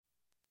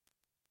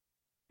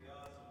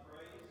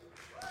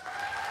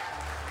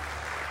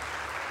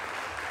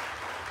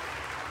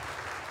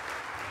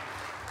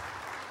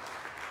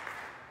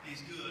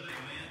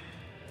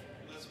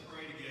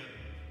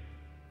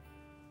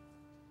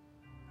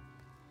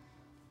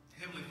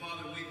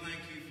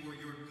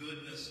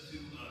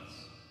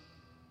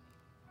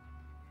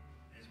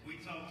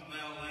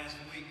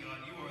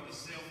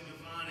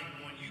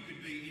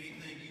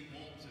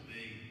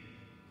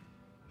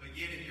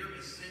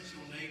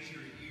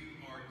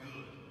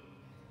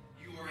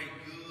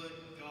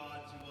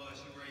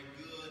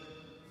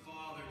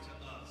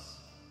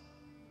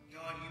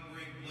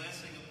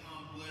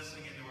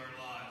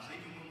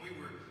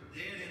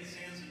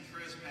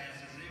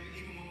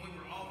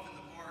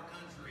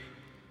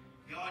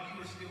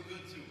still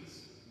good to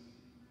us.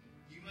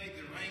 You made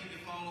the rain to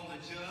fall on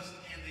the just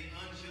and the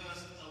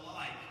unjust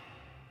alike.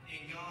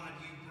 And God,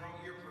 you brought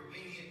your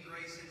prevenient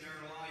grace into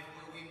our life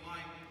where we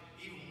might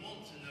even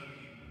want to know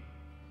you.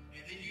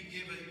 And then you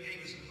gave us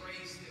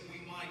grace that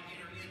we might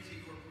enter into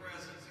your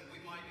presence and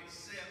we might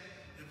accept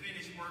the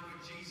finished work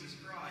of Jesus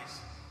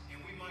Christ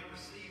and we might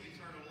receive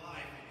eternal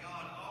life. And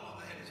God, all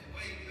of that is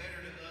way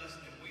better to us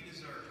than we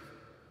deserve.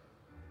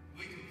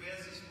 We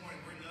confess this morning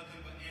we're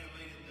nothing but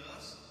animated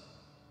dust.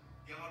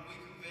 God, we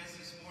confess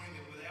this morning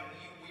that without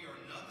you we are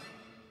nothing.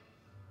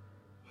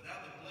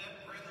 Without the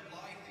breath of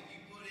life that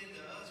you put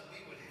into us, we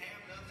would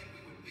have nothing,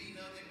 we would be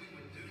nothing, we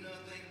would do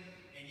nothing.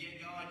 And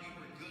yet, God, you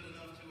were good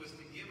enough to us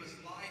to give us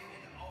life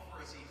and to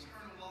offer us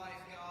eternal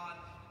life, God.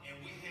 And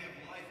we have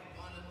life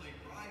abundantly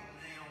right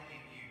now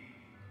in you.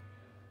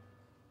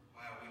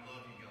 Wow, we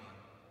love you, God.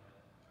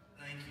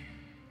 Thank you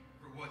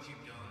for what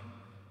you've done.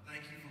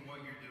 Thank you for what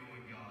you're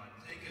doing, God.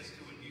 Take us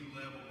to a new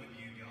level with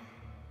you, God.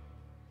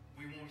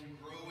 We want to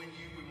grow in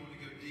you. We want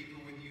to go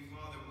deeper with you,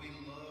 Father. We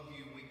love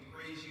you. We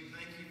praise you.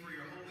 Thank you for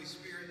your Holy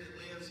Spirit that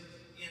lives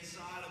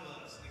inside of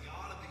us. The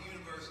God of the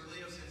universe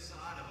lives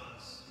inside of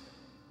us.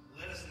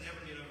 Let us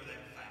never get over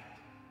that fact.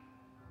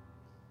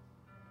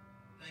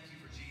 Thank you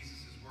for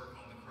Jesus' work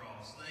on the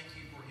cross. Thank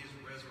you for his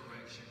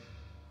resurrection.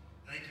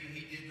 Thank you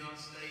he did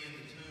not stay in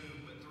the tomb,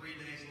 but 3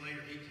 days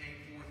later he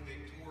came forth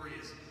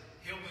victorious,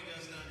 helping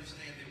us to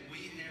understand that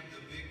we have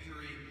the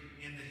victory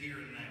in the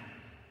here and now.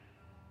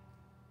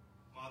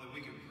 Father,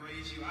 we can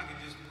praise you. I could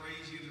just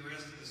praise you the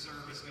rest of the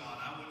service, God.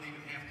 I wouldn't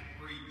even have to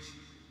preach.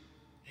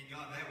 And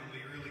God, that would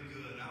be really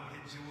good. I would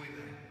enjoy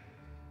that.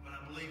 But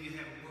I believe you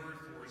have a word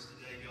for us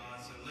today,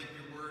 God. So let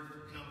your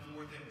word come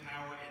forth in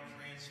power and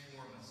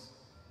transform us.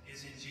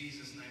 It's in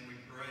Jesus' name we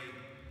pray.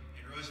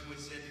 And Rushwood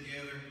said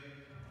together,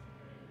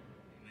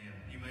 amen.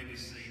 You may be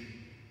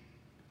seated.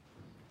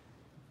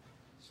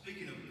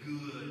 Speaking of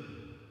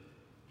good,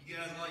 you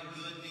guys like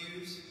good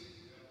news?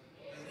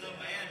 There's no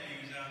bad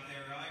news out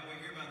there, right? We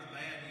hear about the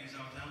bad news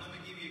all the time. Let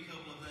me give you a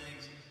couple of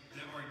things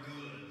that are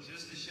good,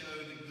 just to show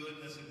the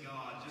goodness of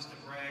God, just to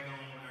brag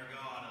on our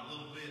God a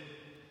little bit.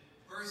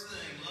 First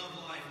thing, Love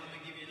Life. Let me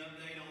give you an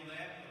update on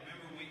that.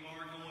 Remember, we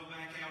are going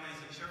back out as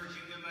a church.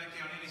 You can go back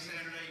out any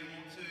Saturday you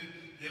want to.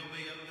 They'll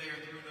be up there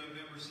through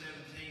November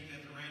 17th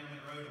at the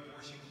Randleman Road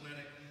Abortion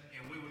Clinic,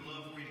 and we would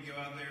love for you to go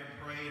out there and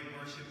pray and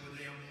worship with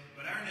them.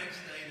 But our next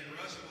day that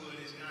Rushwood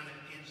is kind of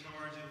in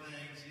charge of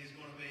things is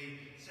going to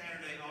be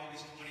Saturday,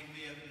 August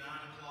 25th,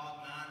 9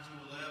 o'clock, 9 to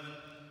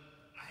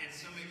 11. I had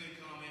so many good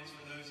comments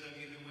for those of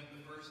you who went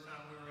the first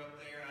time we were up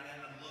there.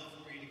 I'd love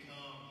for you to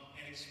come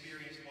and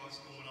experience what's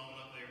going on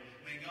up there.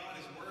 Man, God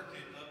is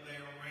working up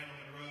there on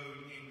Randleman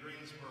Road in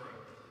Greensboro.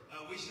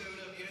 We showed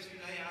up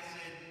yesterday.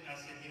 I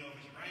said, you know,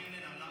 if it's raining,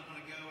 I'm not going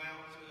to go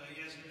out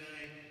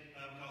yesterday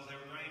because the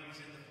rain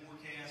was in the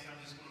forecast. I'm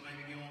just going to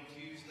maybe go on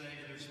Tuesday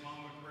to their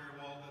smaller prayer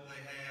walk that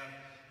they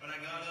have. But I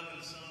got up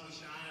and the sun was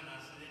shining. I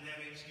didn't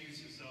have any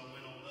excuses, so I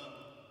went on up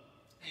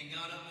and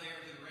got up there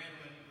to the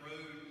Randleman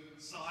Road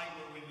site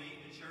where we meet.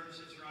 The church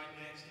that's right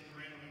next to the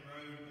Randleman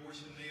Road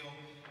abortion mill,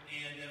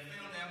 and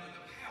found out that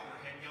the power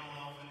had gone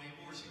off in the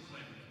abortion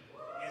clinic.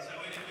 And so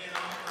it had been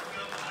on for a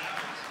couple of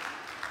hours.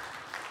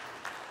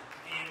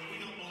 And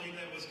we don't believe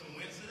that was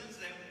coincidence.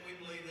 We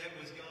believe that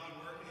was God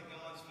working in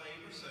God's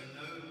favor. So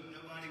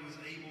nobody was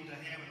able to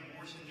have an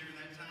abortion during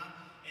that time.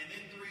 And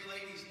then 3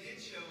 ladies did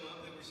show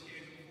up that were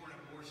scheduled for an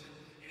abortion.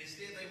 And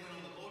instead they went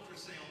on the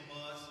ultrasound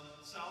bus,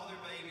 saw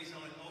their babies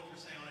on an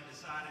ultrasound, and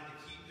decided to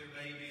keep their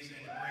babies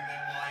and to bring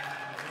that life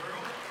into the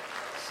world.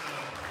 So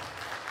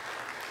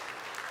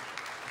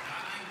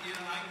I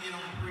can get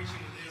on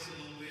preaching with this a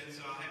little bit,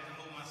 so I'll have to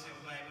hold myself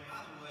back. But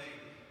by the way,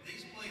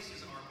 these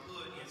places are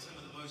put in some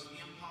of the most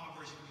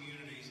impoverished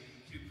communities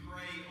to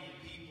prey on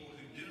people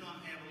who do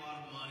not have a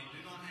lot of money, do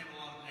not have a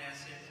lot of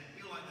assets, and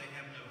feel like they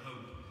have no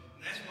hope.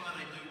 And that's why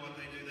they do what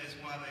they do. That's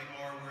why they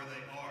are where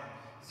they are.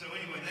 So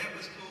anyway, that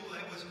was cool.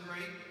 That was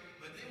great.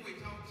 But then we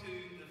talked to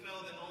the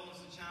fellow that owns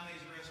the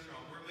Chinese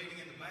restaurant. We're meeting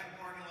in the back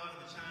parking lot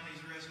of the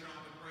Chinese restaurant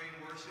to pray and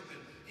worship.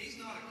 And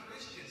he's not a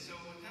Christian, so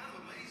it was kind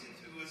of amazing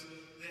to us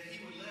that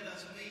he would let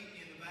us meet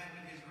in the back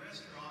of his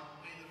restaurant,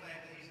 being the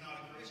fact that he's not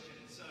a Christian.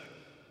 And so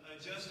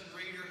Justin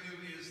Reeder, who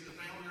is the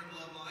founder of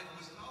Love Life,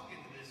 was talking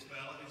to this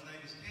fellow, whose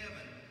name is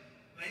Kevin,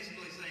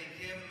 basically saying,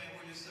 Kevin, man,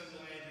 we're just so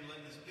glad you're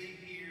letting us be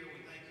here.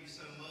 We thank you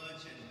so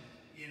much. And,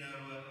 you know,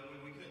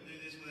 we couldn't do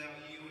this without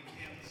you. And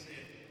Kevin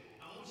said,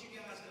 I want you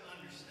guys to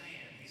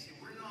understand. He said,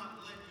 we're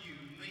not letting you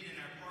meet in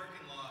our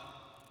parking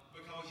lot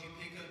because you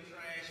pick up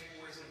trash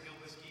for us and help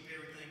us keep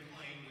everything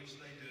clean, which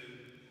they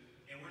do.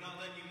 And we're not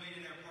letting you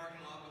meet in our parking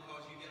lot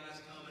because you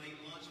guys come and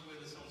eat lunch with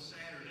us on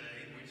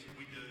Saturday, which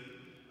we do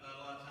a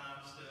lot of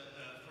times to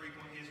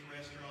frequent his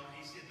restaurant.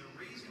 He said, the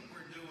reason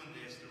we're doing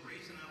this, the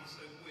reason I was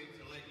so quick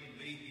to let you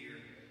be here,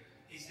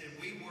 he said,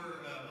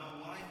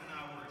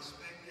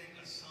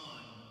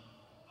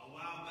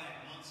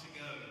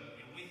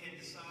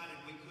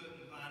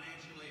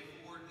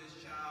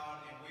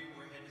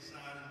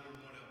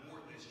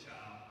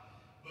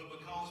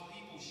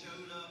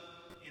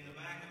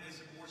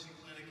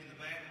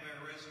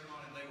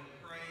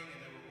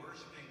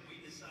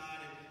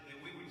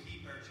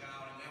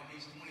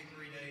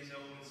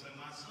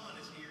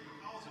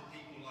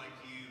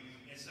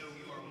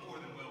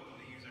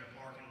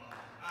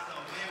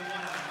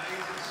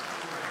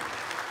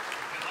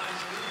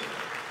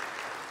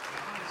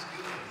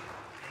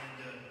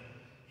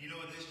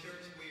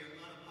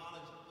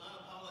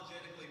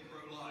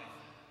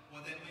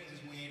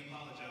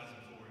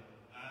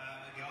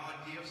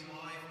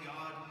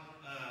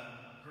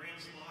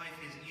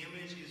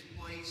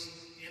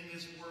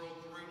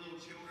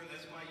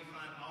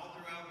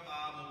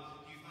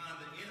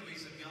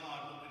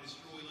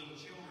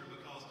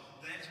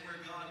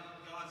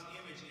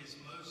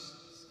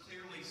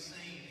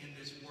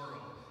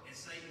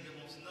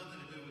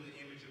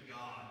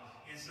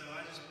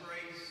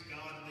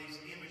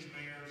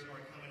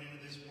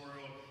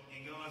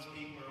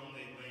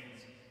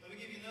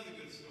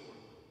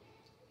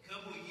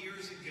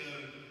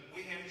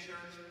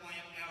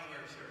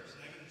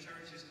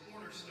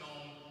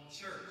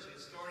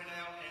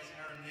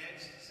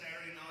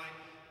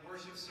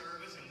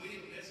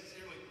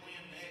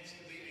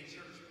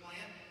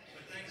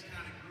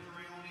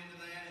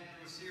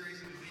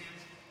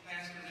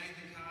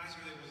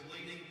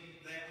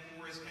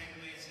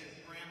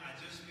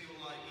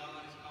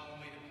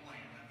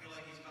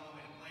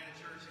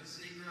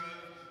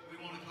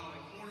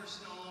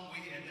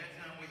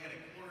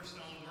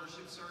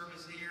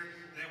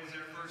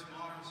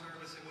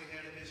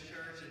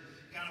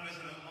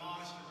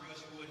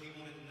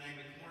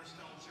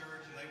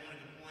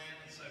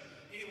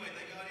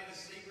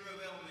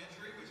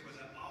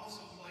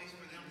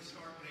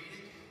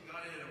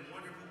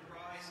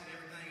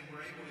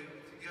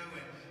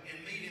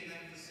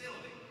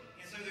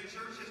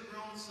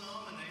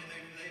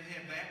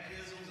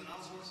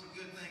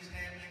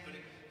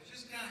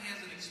 kind of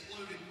hasn't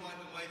exploded quite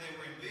the way they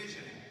were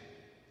envisioning.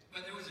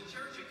 But there was a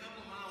church a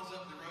couple of miles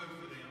up the road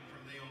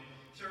from them,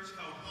 a church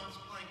called Hunts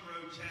Plank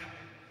Road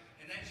Chapel.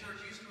 And that church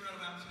used to run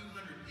about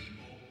 200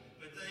 people,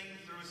 but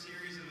through a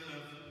series of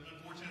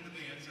unfortunate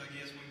events, I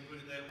guess we can put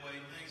it that way,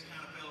 things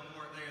kind of fell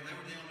apart there. And they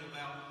were down to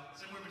about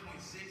somewhere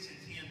between 6 and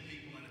 10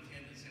 people in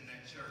attendance in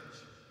that church.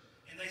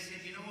 And they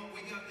said, you know what,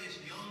 we got this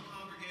young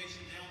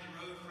congregation down the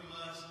road from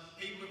us.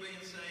 People are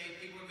being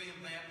saved, people are being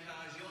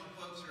baptized, young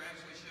folks are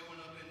actually showing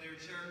up in their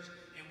church.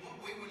 And what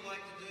we would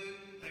like to do,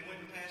 they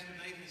went to Pastor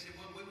Nathan and said,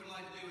 what we would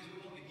like to do is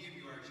we want to give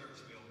you our church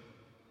building.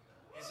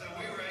 And so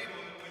we were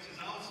able, which is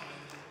awesome.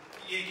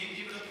 Yeah, you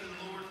give it up to the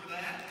Lord for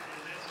that.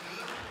 That's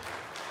good.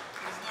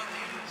 But it's not the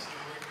end of the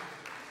story.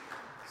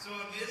 So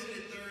I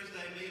visited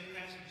Thursday. Me and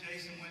Pastor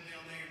Jason went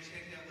down there and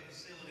checked out the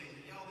facilities.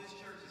 And y'all, this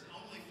church is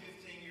only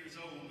 15 years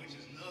old, which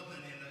is nothing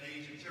in the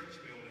age of church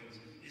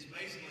buildings. It's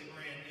basically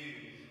brand new.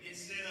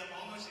 It's set up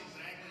almost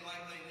exactly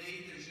like they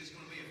need. There's just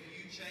going to be a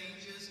few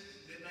changes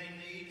that they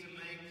need to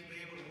make to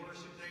be able to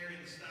worship there in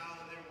the style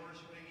that they're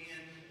worshiping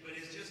in. But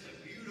it's just a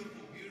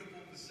beautiful,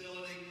 beautiful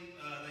facility.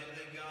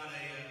 They've got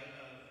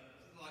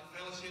a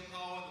fellowship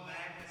hall in the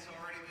back that's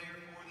already there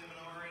for them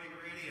and already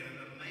ready, and an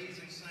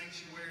amazing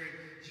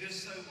sanctuary.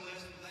 Just so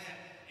blessed with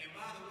that. And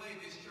by the way,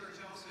 this church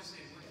also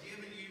said, we're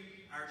giving you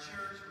our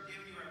church, we're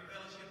giving you our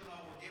fellowship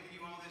hall, we're giving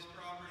you all this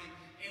property,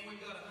 and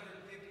we've got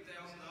 $150,000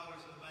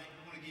 in the bank.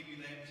 We want to give you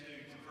that too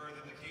to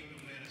further the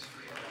kingdom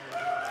ministry.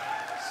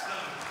 So,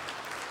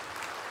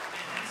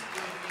 and that's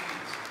good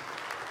news.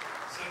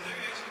 So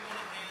they're actually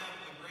going to have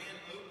a grand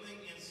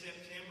opening in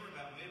September,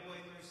 about midway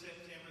through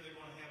September. They're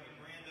going to have a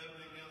grand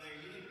opening down there.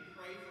 You need to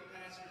pray for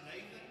Pastor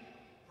Nathan,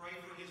 pray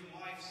for his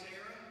wife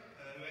Sarah,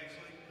 who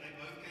actually, they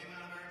both came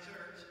out of our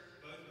church,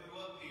 both grew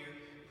up here.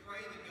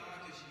 Pray that God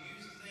just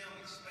uses them,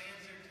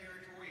 expands their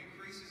territory,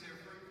 increases their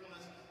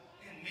fruitfulness,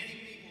 and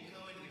many people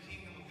come into the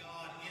kingdom of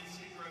God in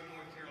Cedar Grove,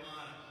 North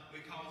Carolina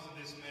because of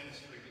this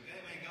ministry.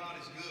 But man,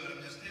 God is good.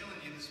 I'm just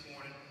telling you this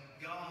morning,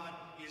 God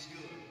is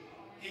good.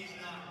 He's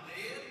not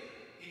dead.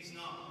 He's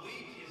not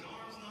weak. His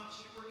arm's not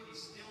short.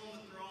 He's still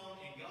on the throne,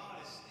 and God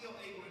is still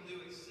able to do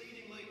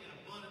exceedingly and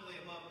abundantly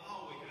above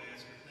all we could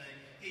ask or think.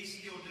 He's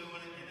still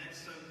doing it, and that's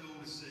so cool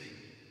to see.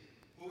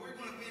 Well, we're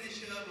going to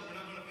finish up, or we're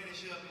not going to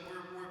finish up, but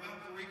we're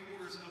about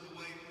 3/4 of the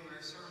way through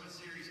our sermon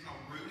series called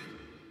Rooted.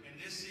 And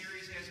this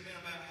series has been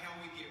about how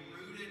we get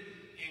rooted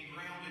and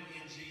grounded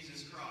in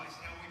Jesus Christ,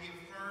 how we get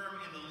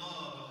firm in the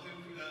love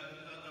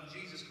of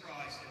Jesus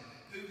Christ and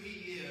who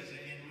He is,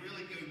 and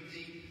really go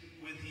deep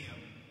with Him.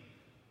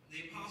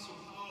 The Apostle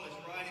Paul is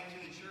writing to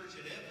the church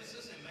at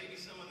Ephesus and maybe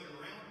some of the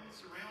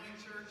surrounding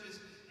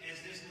churches,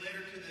 as this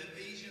letter to the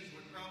Ephesians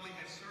would probably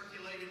have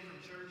circulated from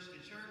church to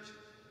church.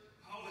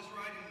 Paul is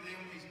writing to them.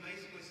 He's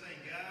basically saying,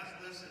 guys,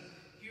 listen,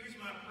 here's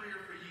my prayer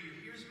for you.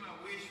 Here's my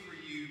wish for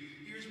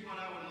you. Here's what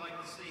I would like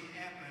to see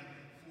happen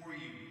for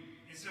you.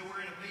 And so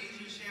we're in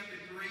Ephesians chapter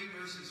 3,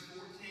 verses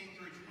 14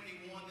 through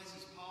 21. This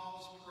is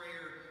Paul's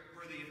prayer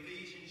for the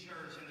Ephesian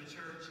church and the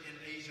church in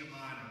Asia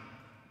Minor.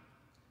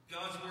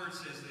 God's word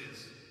says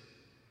this: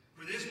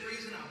 for this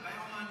reason I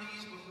bow my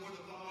knees before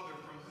the Father,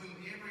 from whom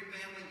every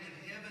family in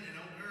heaven and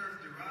on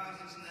earth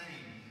derives its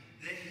name,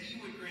 that He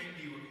would grant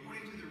you,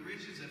 according to the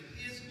riches of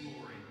His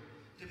glory,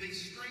 to be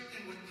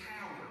strengthened with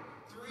power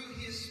through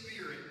His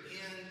Spirit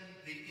in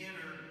the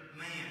inner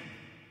man,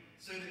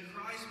 so that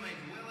Christ may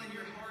dwell in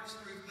your hearts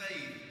through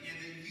faith, and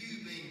that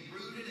you, being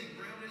rooted and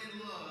grounded in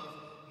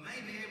love, may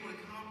be able to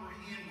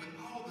comprehend with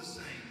all the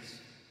saints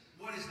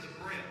what is the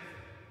breadth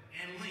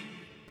and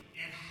length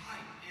and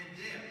height and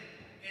depth,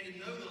 and to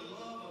know the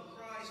love of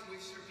Christ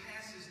which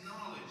surpasses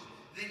knowledge,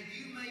 that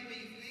you may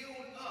be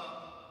filled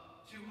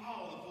up to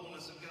all the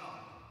fullness of God.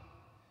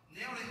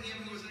 Now to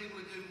Him who is able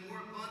to do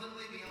more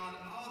abundantly beyond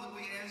all that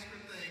we ask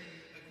or think,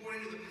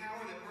 according to the power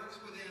that works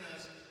within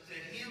us, to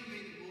Him be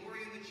the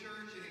glory of the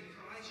church and in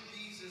Christ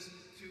Jesus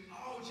to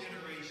all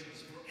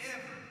generations,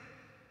 forever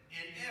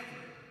and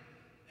ever.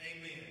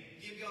 Amen.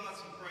 Give God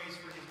some praise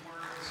for His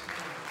word this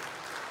morning.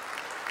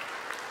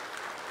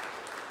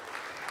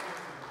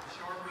 Powerful,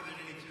 sharper than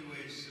any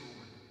two-edged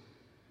sword.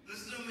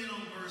 Let's zoom in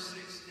on verse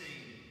 16.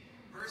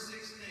 Verse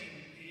 16,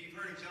 you've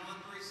heard of John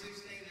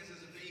 3:16. This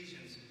is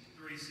Ephesians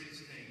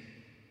 3:16.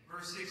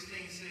 Verse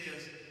 16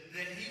 says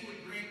that He would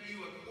grant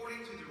you,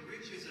 according to the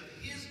riches of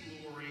His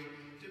glory,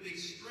 to be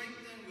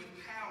strengthened with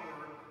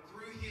power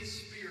through His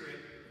Spirit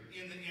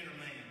in the inner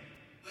man.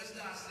 Let's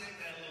dissect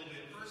that a little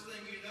bit. First thing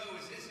you know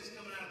is this is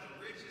coming out of the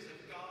riches of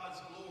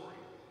God's glory.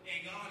 And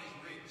God is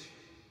rich.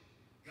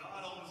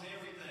 God owns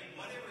everything.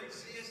 Whatever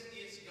exists,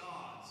 it's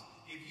God's.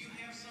 If you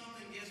have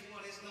something, guess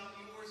what? It's not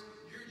yours.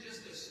 You're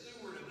just a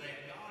steward of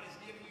that. God has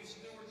given you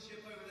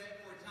stewardship over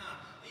that for a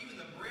time. Even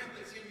the breath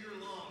that's in your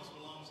lungs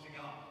belongs to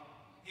God.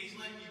 He's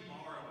letting you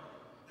borrow it.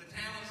 The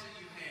talents that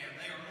you have,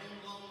 they are on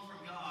loan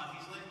from God.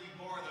 He's letting you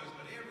borrow those,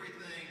 but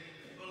everything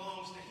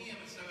belongs to Him.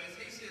 And so as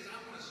He says,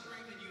 I'm going to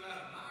strengthen you out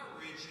of my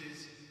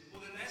riches,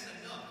 well then that's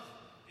enough.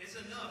 It's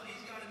enough.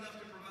 He's got enough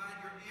to provide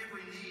your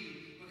every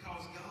need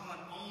because God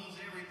owns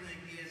everything.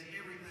 He has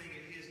everything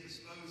at His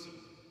disposal.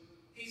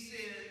 He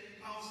said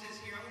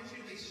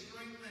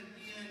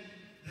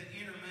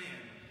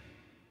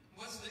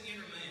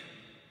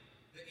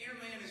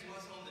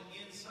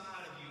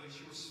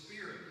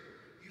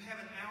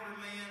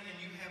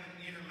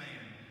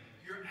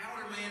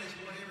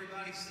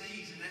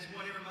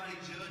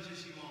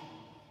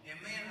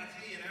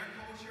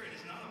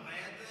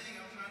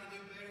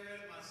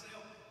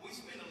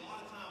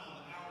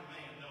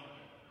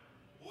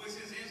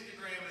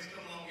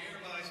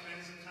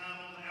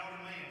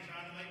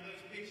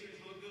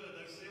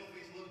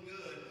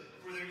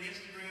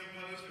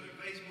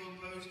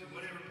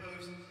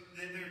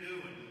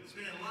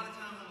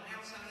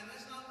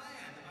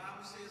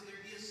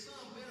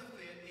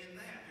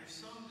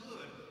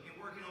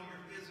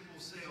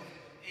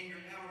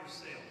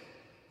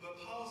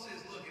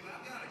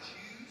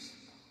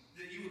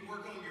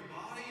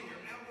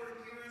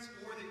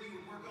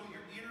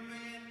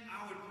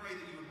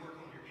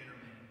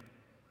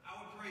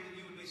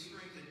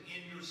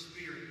your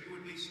spirit. You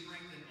would be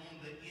strengthened on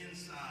the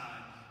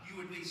inside. You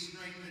would be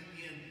strengthened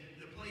in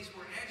the place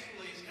where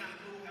actually it's kind of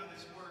cool how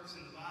this works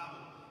in the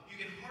Bible. You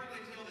can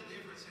hardly tell the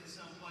difference in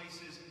some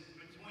places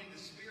between the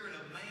spirit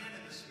of man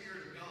and the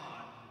spirit of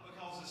God,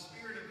 because the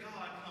spirit of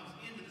God comes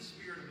into the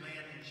spirit of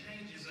man and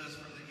changes us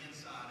from the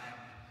inside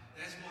out.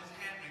 That's what's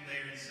happening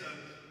there. And so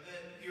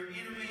your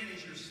inner man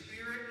is your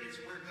spirit.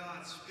 It's where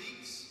God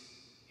speaks.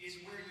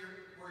 It's where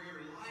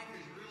your life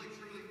is really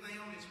truly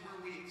found. It's where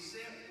we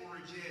accept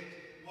or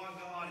reject what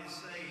God is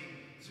saying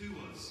to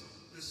us.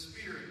 The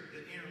spirit,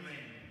 the inner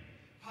man.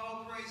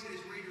 Paul prays that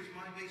his readers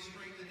might be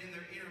strengthened in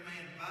their inner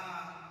man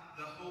by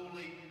the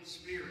Holy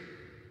Spirit.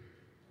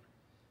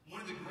 One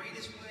of the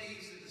greatest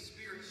ways that the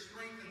Spirit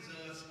strengthens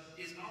us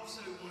is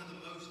also one of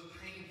the most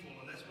painful,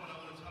 and that's what I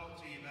want to talk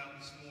to you about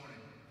this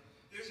morning.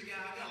 There's a guy,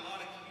 I've got a lot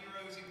of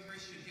heroes in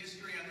Christian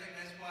history. I think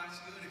that's why it's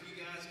good if you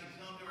guys can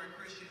come to our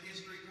Christian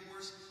history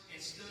course and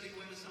study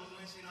with us on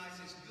Wednesday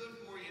nights. It's good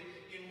for you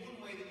in one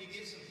way that you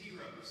get some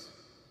heroes.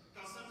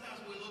 Because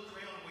sometimes we look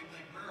around and we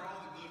think, where are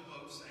all the good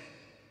folks at?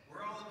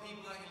 Where are all the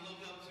people I can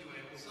look up to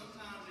at? Well,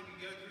 sometimes if you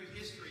go through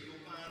history,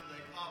 you'll find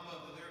they pop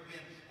up that there have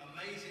been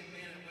amazing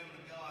men and women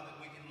of God that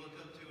we can look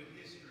up to in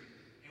history.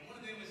 And one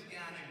of them is a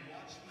guy named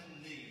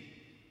Watchman Nee.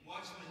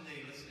 Watchman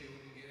Nee, let's see if we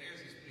can get,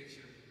 there's his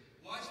picture.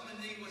 Watchman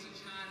Nee was a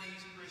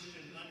Chinese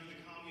Christian under the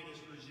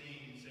communist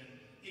regimes, and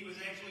he was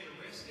actually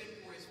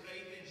arrested for his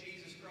faith in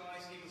Jesus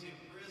Christ. He was in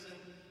prison.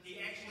 He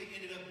actually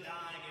ended up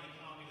dying in a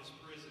communist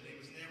prison. He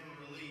was never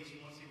released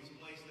once he was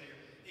placed there.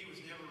 He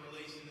was never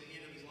released to the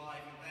end of his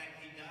life. In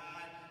fact, he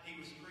died. He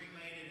was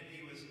cremated, and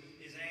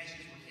his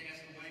ashes were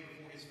cast away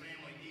before his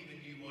family even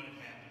knew what had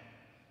happened.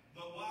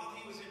 But while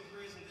he was in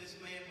prison, this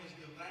man was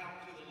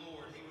devout to the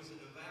Lord. He was a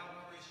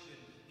devout Christian.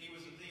 He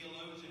was a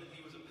theologian.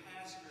 He was a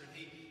pastor. And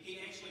he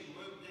actually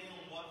wrote down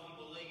what he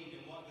believed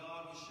and what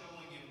God was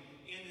showing him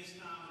in this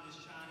time in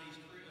this Chinese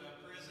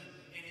prison.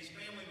 And his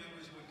family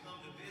members would come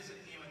to visit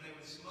him, and they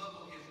would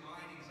smuggle his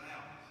writings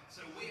out.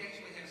 So we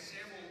actually have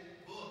several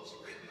books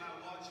written by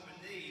Watchman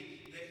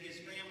Nee that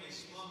his family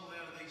smuggled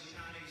out of these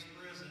Chinese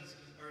prisons,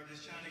 or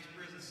this Chinese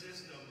prison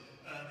system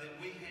that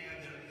we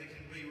have that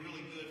can be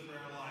really good for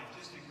our life.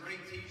 Just a great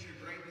teacher,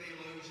 great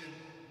theologian,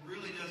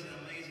 really does an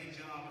amazing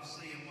job of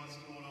seeing what's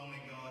going on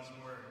in God's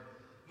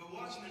Word. But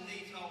Watchman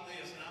Nee taught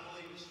this, and I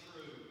believe it's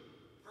true.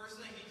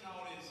 First thing he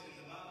taught is,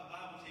 and the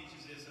Bible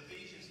teaches this,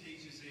 Ephesians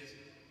teaches this,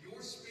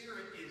 your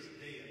spirit is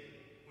dead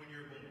when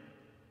you're born.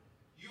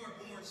 You are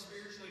born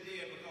spiritually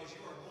dead because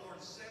you are born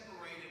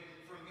separated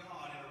from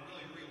God in a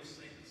really real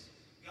sense.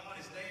 God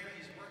is there.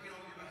 He's working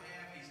on your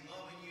behalf. He's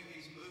loving you.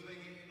 He's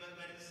moving you. But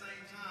at the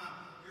same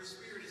time, your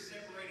spirit is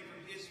separated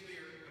from His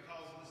spirit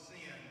because of the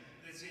sin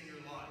that's in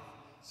your life.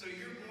 So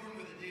you're born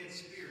with a dead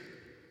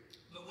spirit.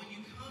 But when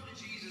you come to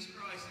Jesus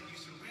Christ and you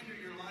surrender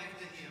your life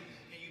to Him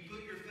and you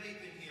put your faith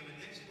in Him, and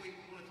next week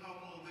we're going to talk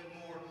a little bit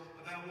more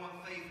about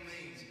what faith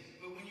means.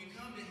 But when you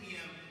come to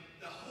Him,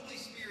 the Holy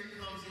Spirit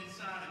comes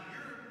inside of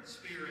your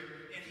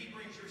spirit, and He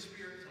brings your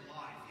spirit to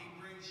life. He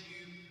brings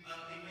you,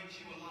 He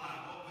makes you alive.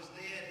 What was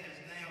dead has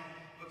now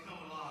become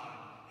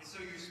alive. And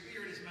so your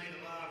spirit is made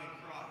alive in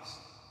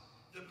Christ.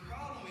 The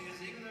problem is,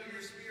 even though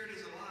your spirit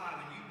is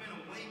alive and you've been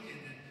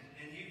awakened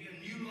and a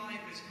new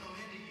life has come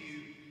into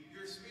you,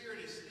 your spirit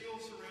is still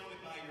surrounded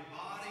by your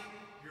body,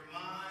 your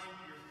mind,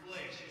 your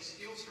flesh. It's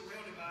still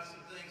surrounded by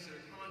some things that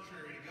are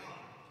contrary to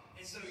God.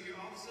 And so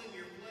all of a sudden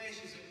your flesh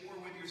is at war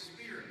with your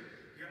spirit.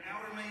 Your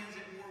outer man's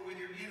at war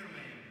with your inner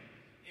man.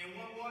 And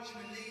what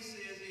Watchman Nee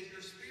says is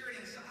your spirit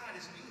inside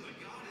is good.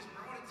 God has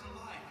brought it to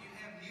life. You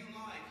have new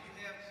life. You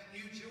have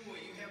new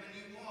joy. You have a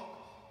new walk.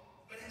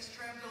 But it's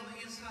trapped on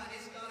the inside.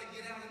 It's got to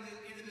get out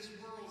into this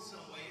world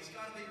some way. It's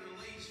got to be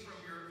released from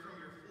your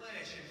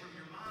flesh and from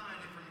your mind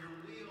and from your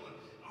will and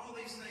all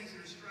these things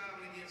that are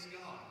striving against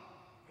God.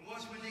 And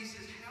Watchman Nee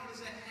says, how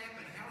does that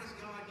happen? How does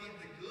God get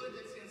the good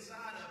that's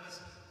inside of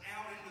us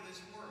out into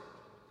this world?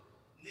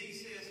 Nee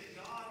says that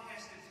God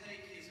has to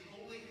take His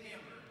holy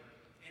hammer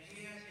and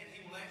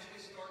He will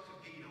actually start to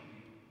beat on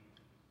you.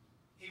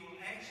 He will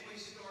actually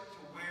start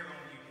to wear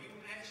on you. He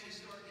will actually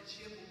start to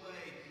chip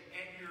away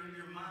at your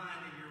mind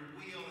and your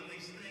will and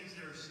these things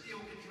that are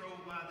still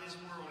controlled by this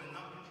world and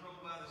not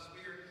controlled by the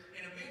Spirit.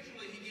 And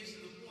eventually He gets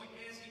to the point,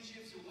 as He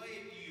chips away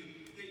at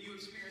you, that you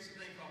experience a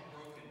thing called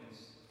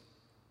brokenness.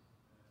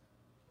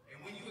 And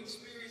when you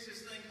experience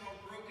this thing called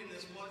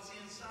brokenness, what's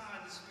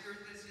inside, the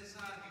spirit that's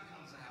inside of you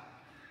comes out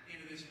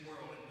into this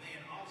world. And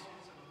man, all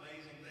sorts of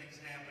amazing things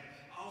happen.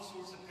 All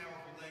sorts of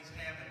powerful things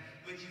happen.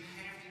 But you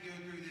have to go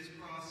through this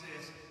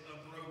process of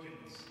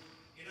brokenness.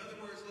 In other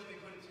words, let me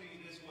put it to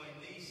you this way.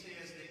 Nee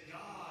says that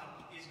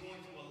God is going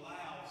to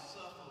allow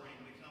suffering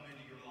to come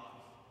into your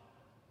life.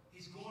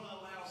 He's going to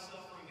allow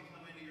suffering to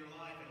come into your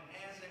life. And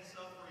as that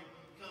suffering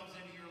comes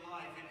into your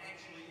life, it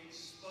actually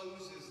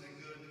exposes the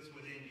good that's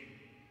within you.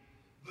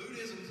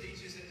 Buddhism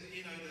teaches that,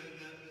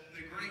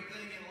 the great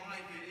thing in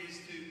life is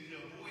to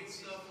avoid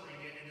suffering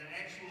and to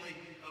actually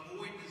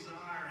avoid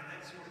desire and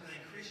that sort of thing.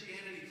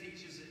 Christianity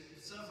teaches that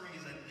suffering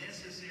is a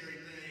necessary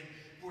thing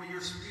for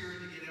your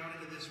spirit to get out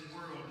into this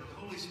world, the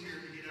Holy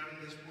Spirit to get out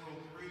into this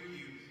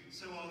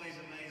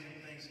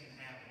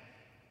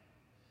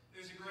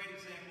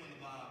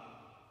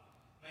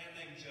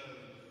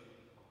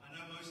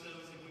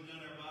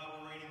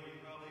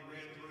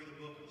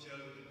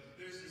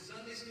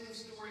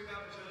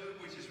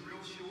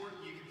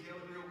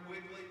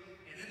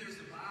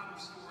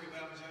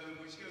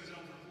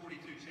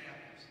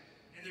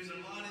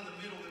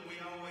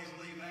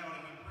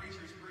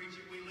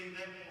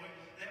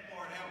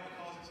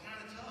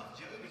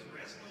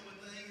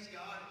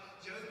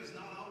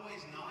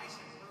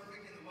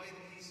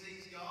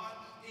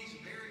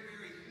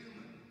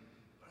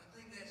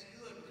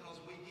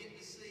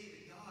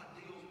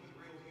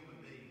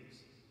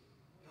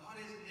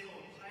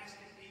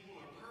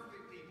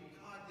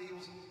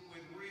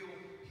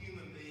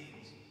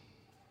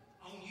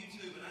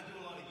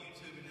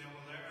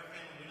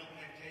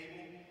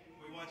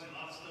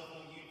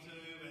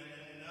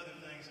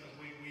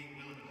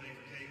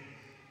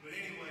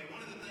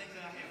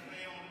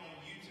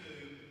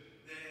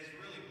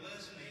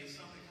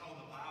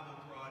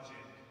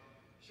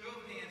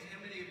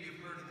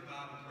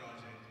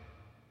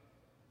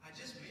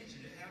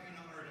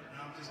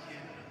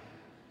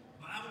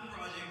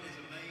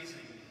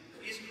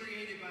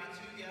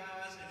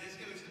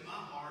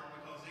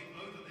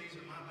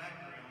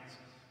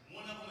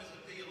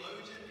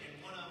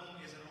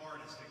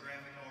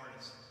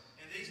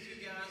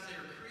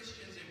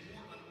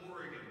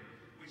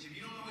which if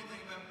you don't know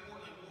anything about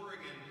Portland,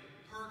 Oregon,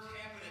 per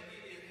capita,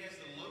 it has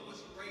the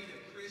lowest rate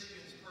of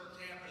Christians per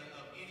capita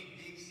of any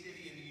big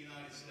city in the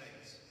United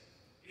States.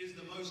 It is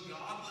the most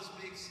godless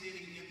big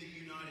city in the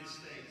United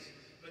States.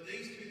 But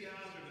these two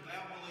guys are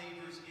devout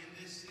believers in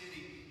this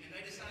city, and they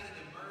decided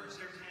to merge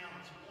their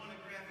talents. One a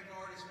graphic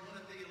artist, one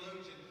a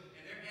theologian,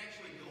 and they're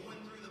actually going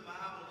through the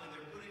Bible and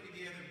they're putting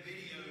together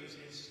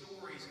videos and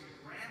stories to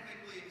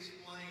graphically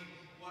explain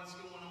what's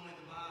going on in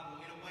the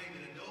Bible in a way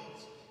that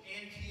adults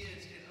and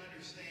kids can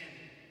understand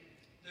it.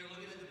 They're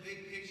looking at the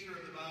big picture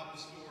of the Bible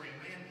story. And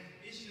man,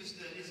 it's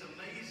just, it's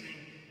amazing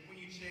when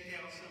you check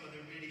out some of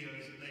their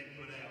videos that they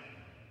put out.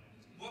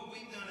 What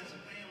we've done as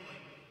a family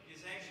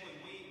is actually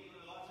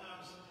a lot of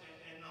times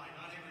at night,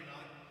 not every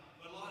night,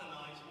 but a lot of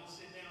nights, we'll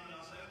sit down and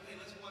I'll say,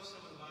 okay, let's watch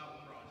some of the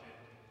Bible Project.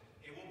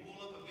 And we'll pull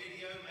up a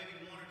video,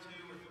 maybe 1 or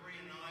 2 or 3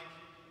 a night,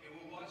 and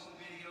we'll watch the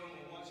video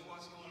and we'll watch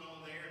what's going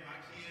on there. And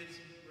my kids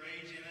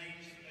range in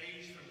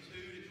age from 2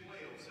 to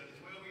 12. So the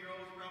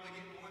 12-year-olds probably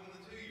get more than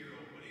the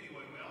 2-year-old. But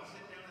anyway, we all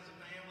sit down as a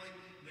family,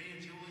 me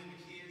and Julie and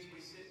the kids,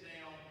 we sit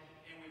down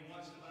and we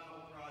watch the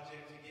Bible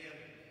Project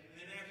together. And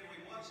then after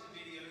we watch the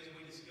videos,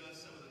 we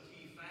discuss some of the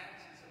key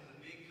facts and some of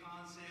the big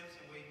concepts,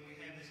 and we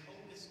have this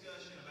whole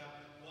discussion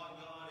about what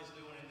God is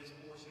doing in this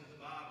portion of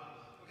the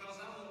Bible.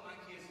 Because I want my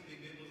kids to be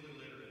biblically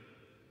literate.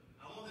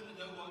 I want them to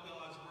know what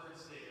God's Word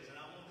says, and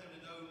I want them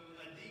to know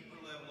a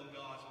deeper level of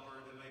God's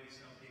Word than maybe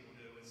some people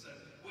do. And so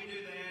we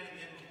do that, and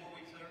then before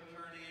we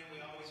turn in, we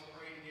always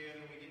pray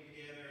together. We get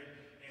together,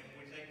 and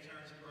we take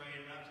turns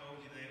praying. And I've told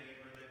you that.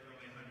 You've heard that from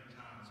me 100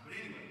 times. But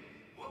anyway,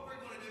 what we're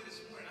going to do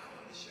this morning, I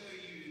wanted to show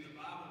you the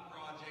Bible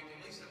Project, at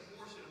least a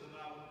portion of the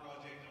Bible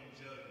Project on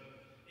Job.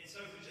 And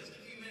so for just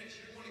a few minutes,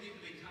 you're going to get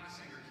to be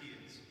Tysinger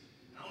kids.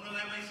 I don't know,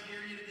 that may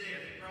scare you to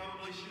death. It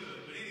probably should.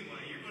 But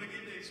anyway, you're going to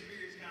get to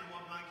experience kind of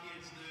what my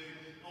kids do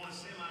on a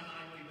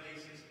semi-nightly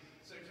basis.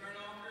 So turn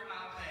off your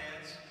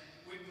iPads,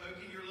 quit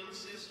poking your little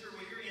sister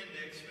with your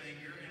index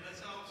finger, and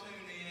let's all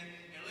tune in,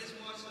 and let's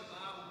watch the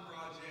Bible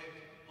Project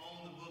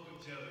on the book of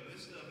Job.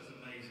 This stuff is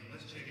amazing.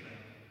 Let's check it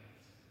out.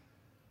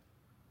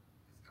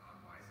 Is God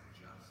wise and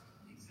just?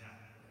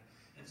 Exactly.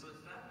 And so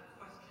it's that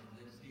question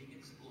that is being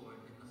explored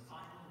in the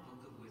final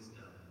book of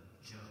wisdom,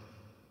 Job.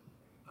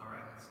 All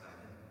right, let's dive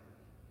in.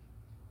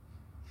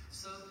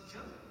 So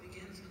Job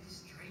begins with a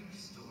strange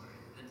story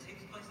that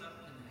takes place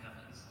up in the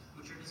heavens,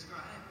 which are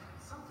described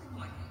something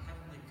like a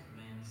heavenly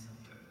command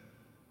center.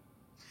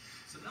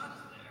 So God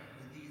is there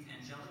with these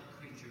angelic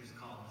creatures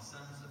called the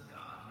sons of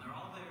God, and they're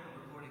all there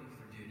reporting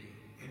for duty.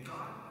 And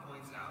God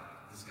points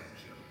out this guy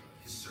Job,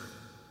 his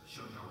servant,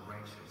 showing how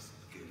righteous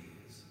and good he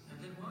is.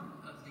 And then one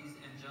of these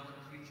angelic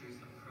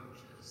creatures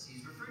approaches.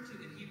 He's referred to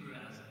in Hebrew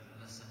as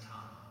the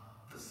Satan.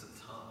 The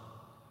Satan.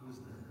 Who's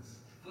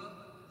this? Well,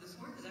 this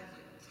word is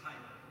actually a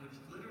title, which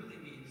literally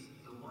means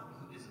the one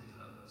who is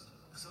opposed.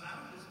 So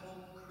out of this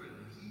whole crew,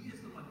 he is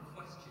the one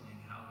questioning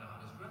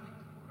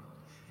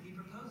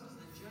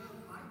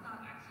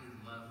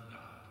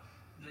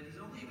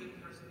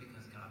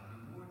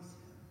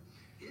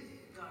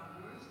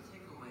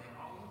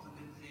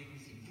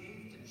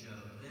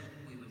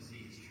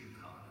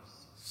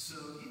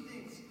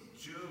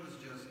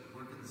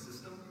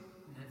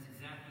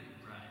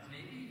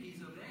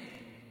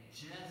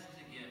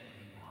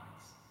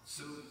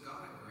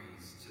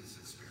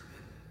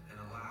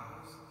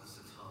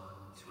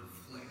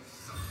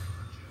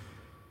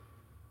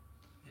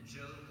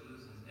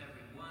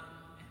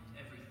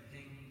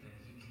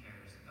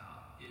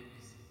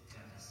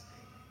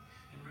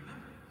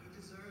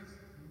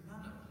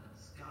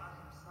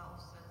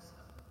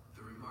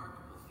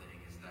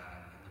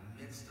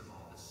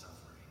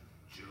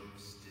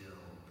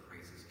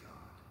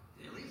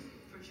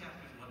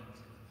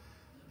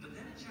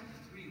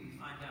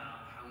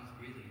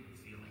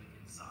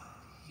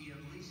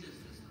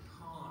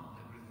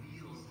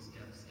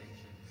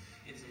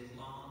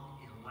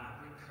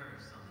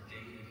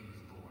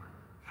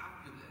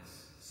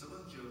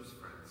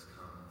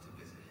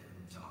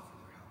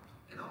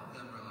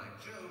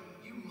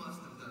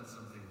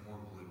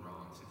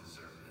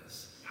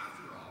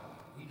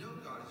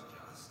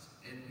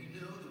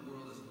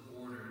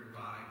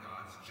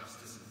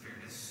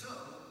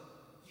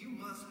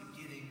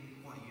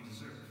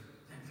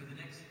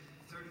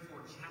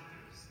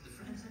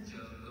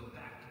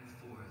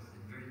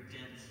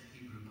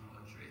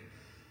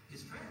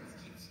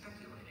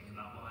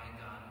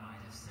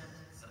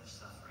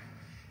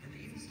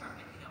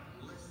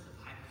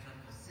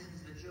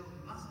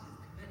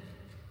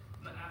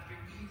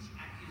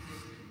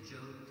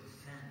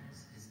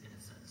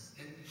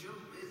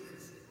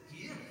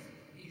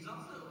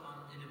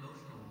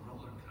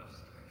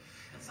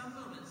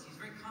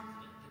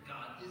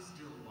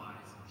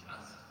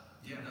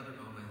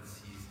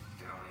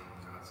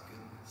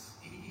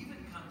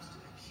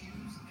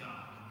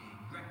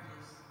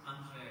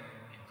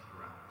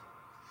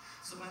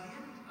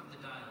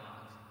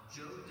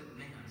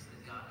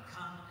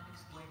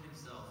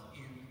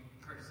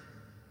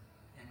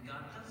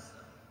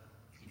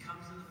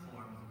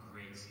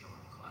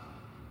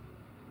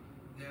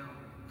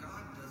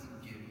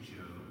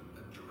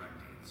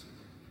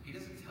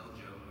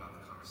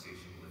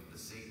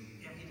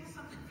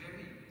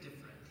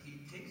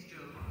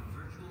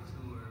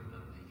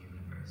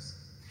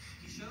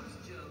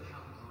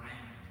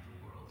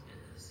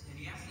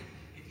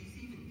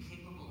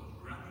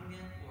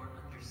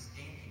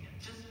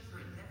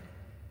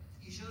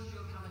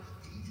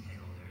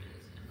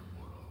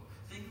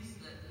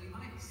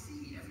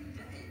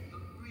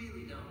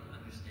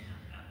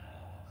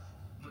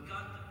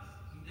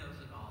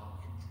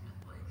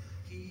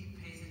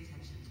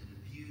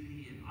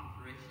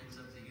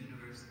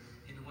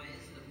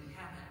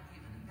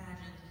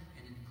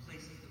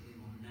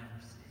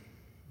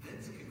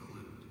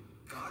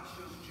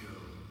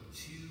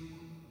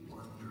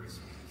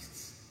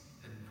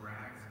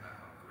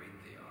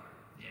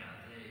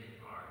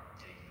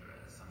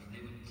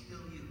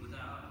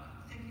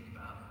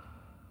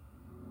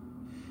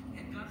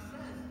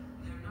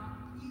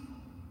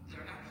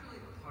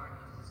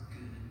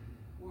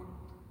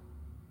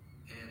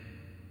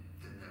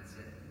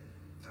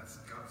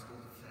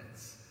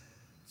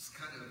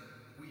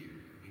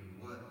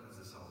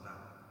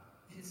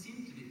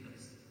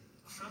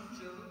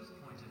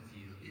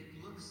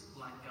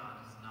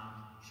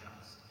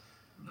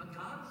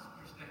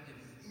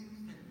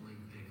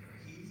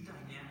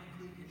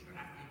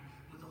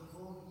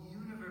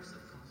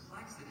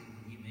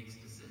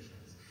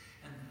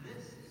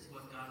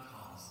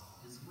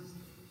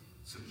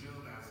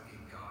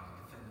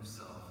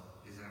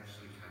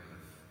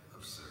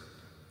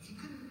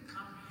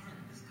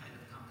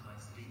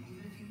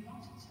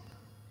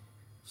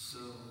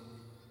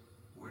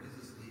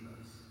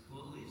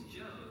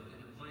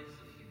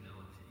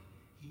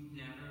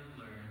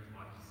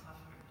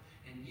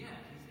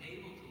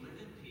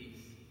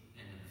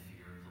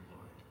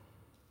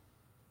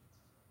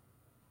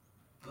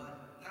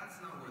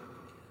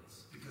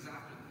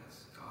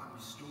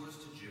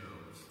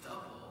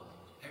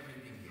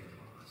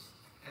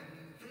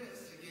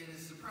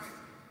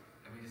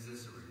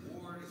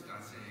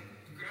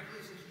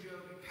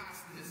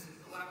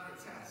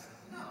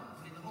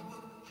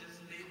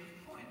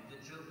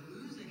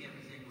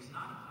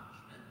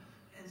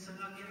so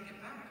not getting it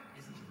back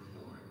isn't a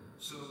reward.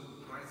 So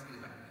why does he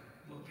get it back?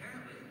 Well,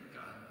 apparently,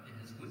 God, in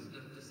his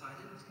wisdom,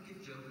 decided to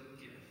give Job a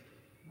gift.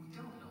 We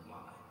don't know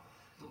why.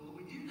 But what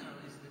we do know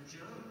is that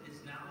Job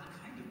is now the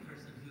kind of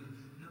person who,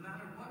 no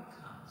matter what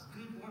comes,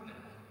 good or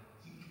bad,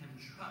 he can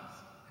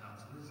trust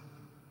God's wisdom.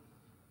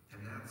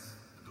 And that's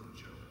the book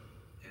of Job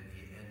and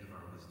the end of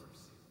our wisdom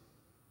season.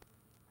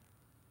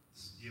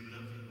 Let's give it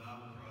up for the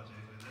Bible Project,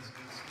 man. That's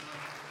good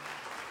stuff.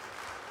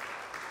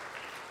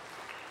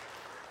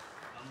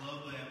 I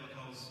love that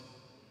because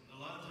a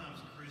lot of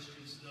times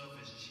Christian stuff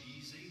is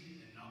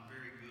cheesy and not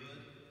very good,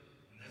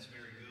 and that's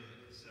very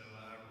good. So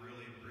I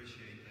really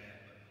appreciate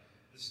that. But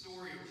the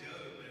story of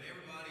Job, and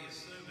everybody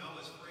assumed, all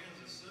his friends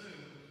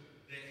assumed,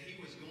 that he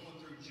was going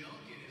through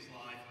junk in his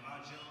life. And by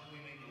junk,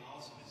 we mean the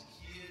loss of his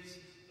kids,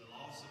 the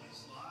loss of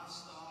his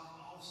livestock,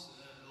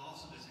 the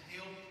loss of his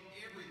health.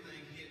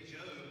 Everything hit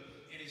Job,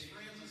 and his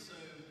friends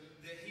assumed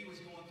that he was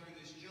going through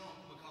this junk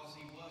because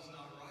he was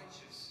not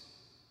righteous.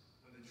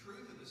 When the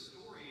truth of the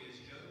story is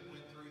Job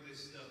went through this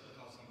stuff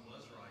because he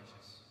was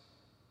righteous.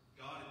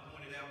 God had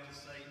pointed out to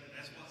Satan, and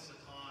that's what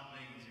Satan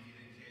means if you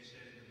didn't catch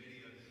that in the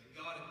video.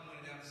 God had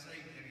pointed out to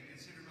Satan, have you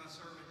considered my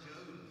servant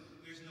Job?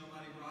 There's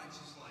nobody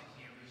righteous like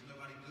him. There's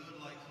nobody good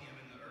like him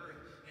in the earth.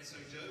 And so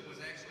Job was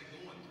actually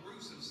going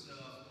through some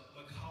stuff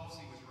because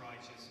he was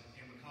righteous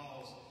and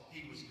because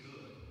he was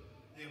good.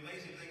 The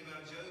amazing thing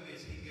about Job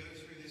is he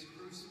goes through this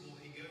crucible,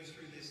 he goes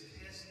through this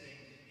testing,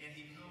 and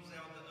he comes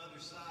out the other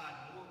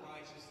side more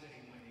righteous than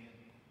he went in.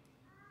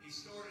 He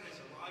started as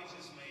a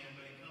righteous man,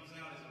 but he comes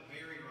out as a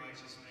very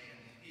righteous man.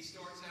 He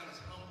starts out as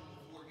humble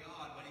before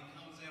God, but he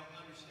comes out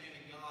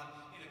understanding God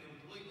in a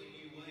completely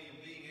new way and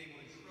being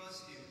able to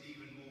trust him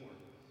even more.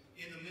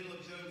 In the middle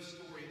of Job's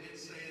story, I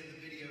didn't say it in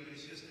the video, but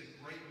it's just a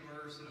great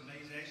verse, and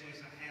amazing. Actually,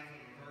 it's a half of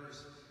a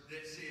verse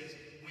that says,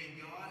 when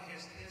God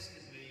has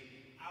tested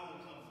me, I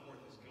will come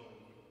forth as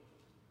gold.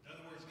 In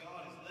other words,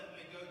 God has let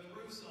me go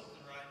through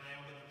something right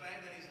now, but the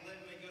fact that he's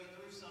letting me go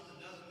through something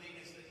doesn't mean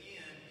it's the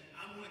end.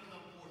 I'm going to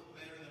come forth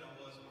better than I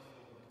was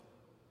before.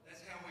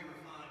 That's how we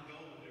refine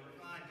gold. To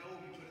refine gold,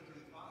 you put it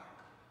through the fire.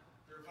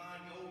 To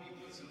refine gold, you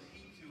put some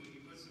heat to it,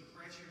 you put some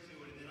pressure to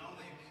it, and then all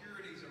the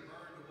impurities are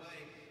burned away,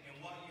 and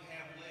what you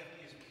have left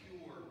is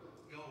pure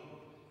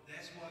gold.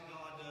 That's what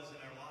God does in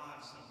our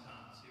lives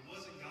sometimes. It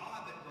wasn't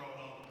God that brought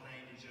all the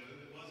pain to Job.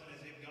 It wasn't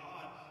as if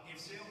God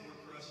himself were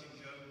crushing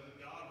Job, but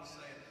God was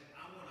saying,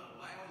 I'm going to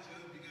allow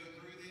Job to go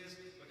through this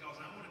because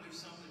I'm going to do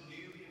something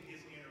new in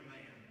his inner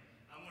man.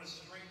 I'm going to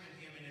strengthen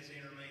him in his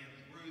inner man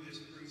through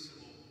this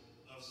crucible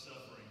of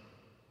suffering.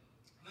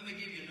 Let me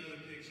give you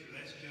another picture.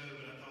 That's Job,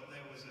 and I thought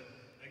that was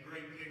a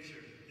great picture.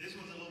 This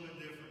one's a little bit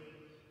different.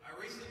 I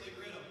recently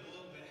read a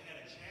book that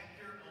had a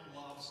chapter on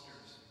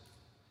lobsters.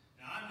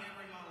 Now, I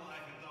never in my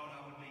life had thought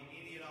I would be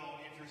any at all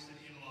interested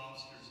in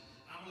lobsters.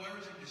 I'm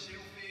allergic to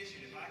shellfish,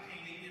 and if I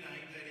can't eat it, I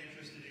ain't that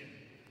interested in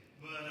it.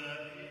 But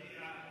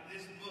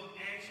this book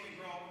actually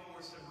brought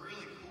forth some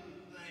really cool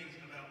things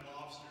about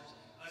lobsters,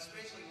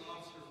 especially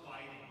lobster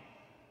fighting.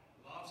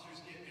 Lobsters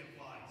get in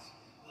fights.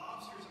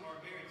 Lobsters are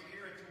very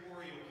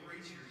territorial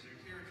creatures. They're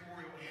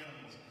territorial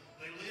animals.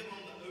 They live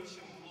on the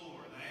ocean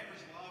floor. The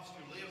average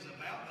lobster lives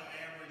about the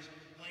average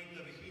length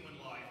of a human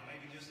life,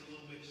 maybe just a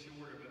little bit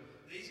shorter. But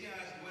these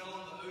guys dwell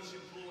on the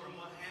ocean floor, and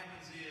what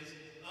happens is,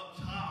 up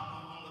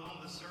top on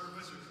the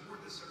surface or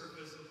toward the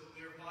surface,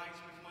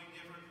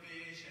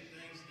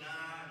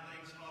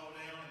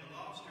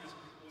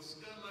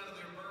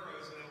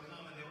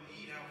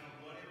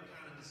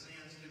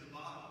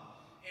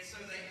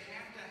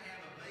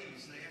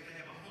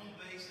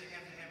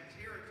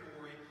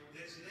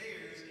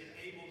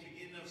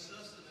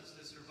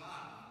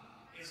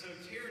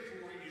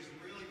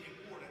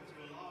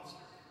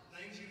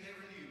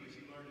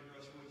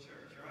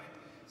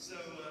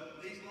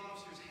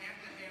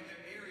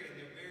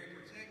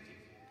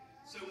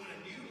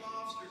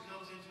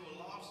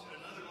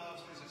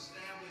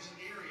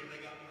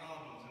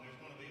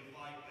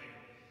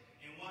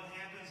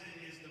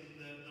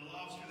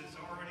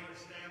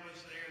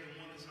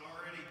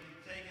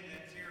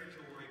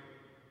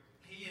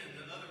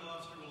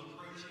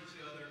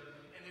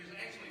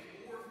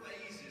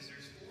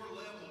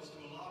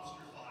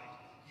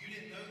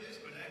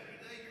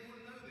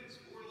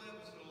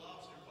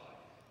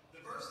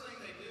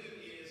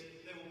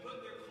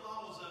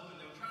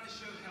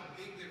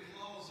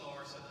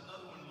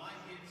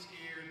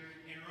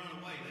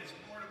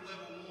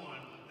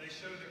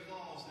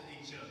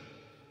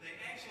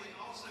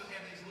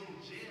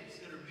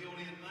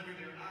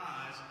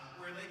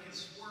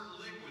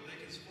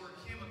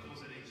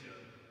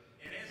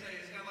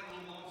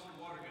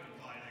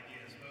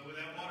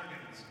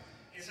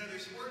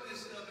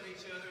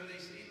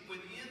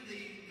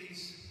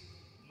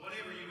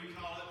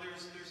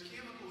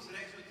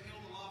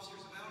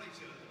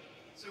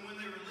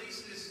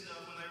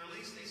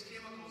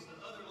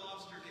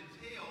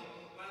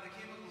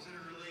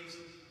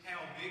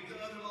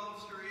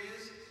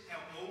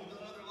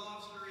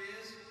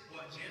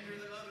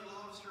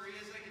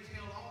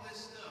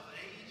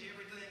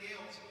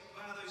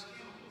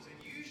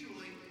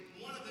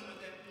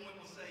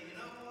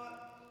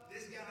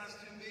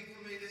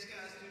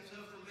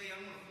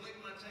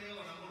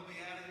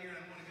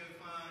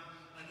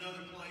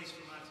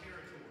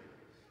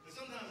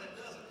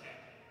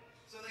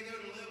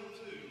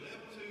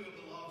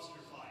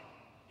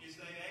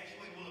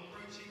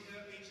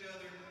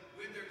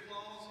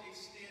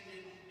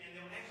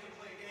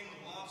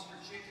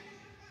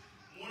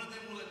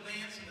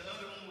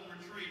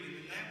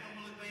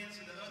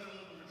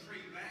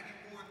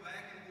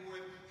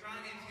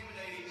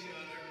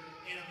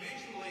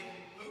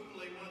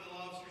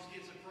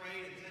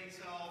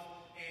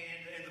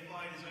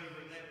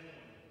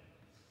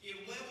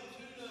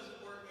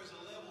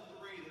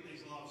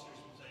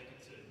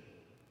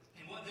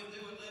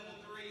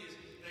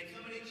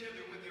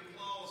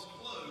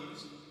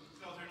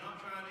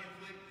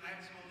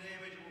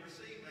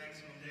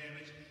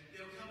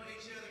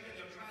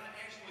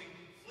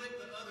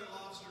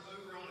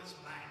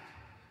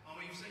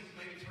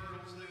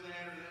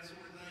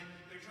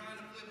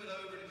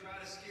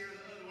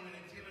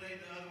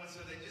 so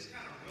they just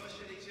kind of rush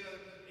at each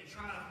other and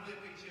try to flip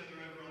each other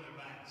over on their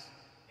backs.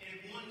 And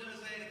if one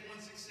does that, if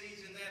one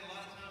succeeds in that, a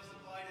lot of times the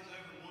fight is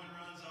over, one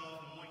runs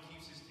off, and one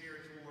keeps his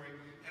territory,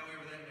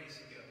 however that makes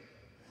it go.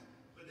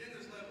 But then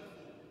there's level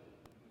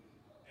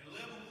 4. And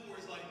level 4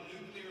 is like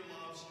nuclear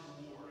lobster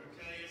war,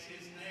 okay?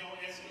 It's now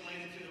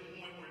escalated to the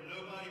point where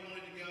nobody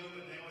wanted to go,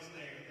 but now it's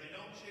there. If they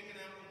don't chicken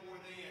out before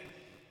then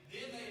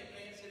they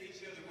advance at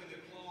each other with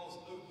their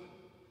claws open.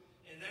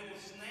 And they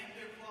will snap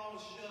their claws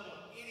shut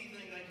on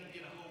anything they can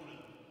get a hold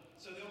of.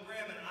 So they'll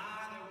grab an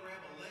eye, they'll grab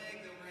a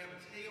leg, they'll grab a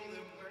tail,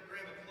 they'll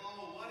grab a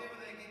claw, whatever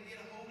they can get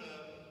a hold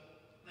of,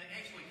 they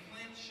actually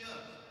clamp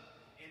shut.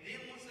 And then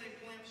once they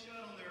clamp shut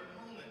on their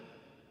opponent,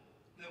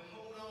 they'll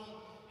hold on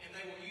and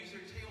they will use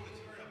their tail to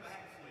turn a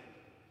backflip.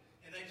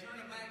 And they turn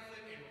a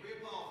backflip and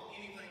rip off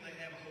anything they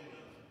have a hold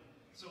of.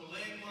 So a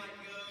leg might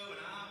go,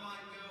 an eye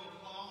might go, a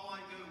claw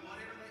might go,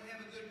 whatever they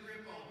have a good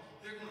grip on,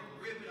 they're going to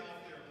rip it off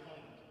their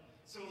opponent.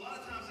 So a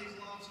lot of times these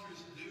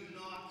lobsters do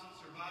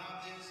not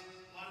survive this.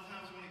 A lot of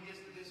times when it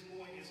gets to this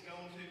point, it's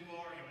gone too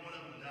far and one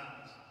of them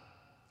dies.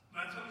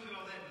 But I told you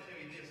all that to tell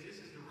you this. This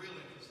is the real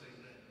interesting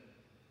thing.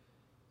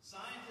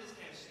 Scientists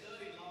have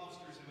studied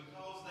lobsters, and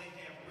because they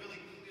have a really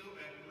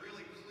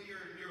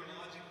clear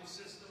neurological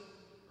system,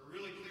 a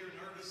really clear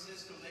nervous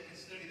system, they can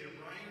study their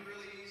brain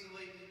really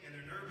easily and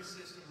their nervous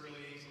system really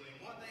easily.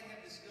 And what they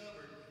have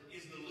discovered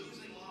is the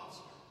losing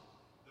lobster,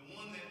 the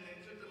one that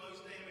took the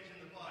most damage in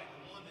the fight,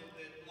 the one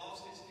that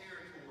lost its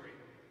territory,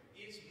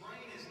 its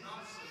brain is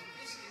not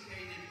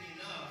sophisticated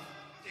enough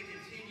to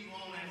continue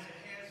on as it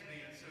has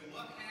been. So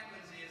what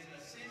happens is,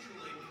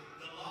 essentially,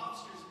 the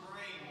lobster's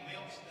brain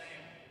melts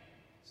down.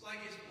 It's like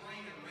its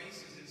brain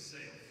erases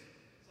itself.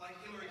 It's like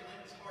Hillary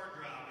Clinton's hard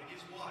drive. It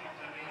gets wiped.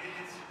 I mean,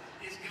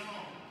 it's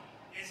gone.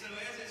 And so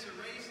as it's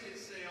erased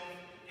itself,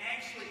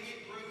 actually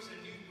it grows a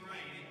new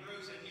brain. It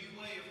grows a new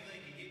way of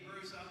thinking. It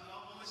grows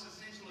almost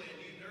essentially a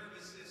new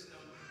nervous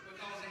system,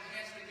 because it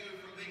has to go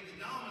from being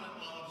the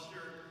dominant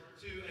lobster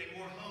to a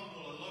more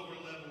humble, a lower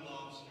level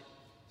lobster.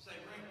 Say,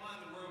 Brent, why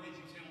in the world did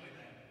you tell me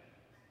that?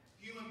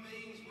 Human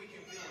beings, we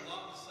can feel a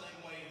lot the same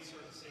way in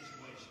certain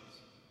situations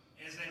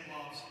as that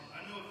lobster.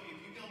 I know if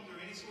you've gone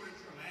through any sort of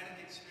traumatic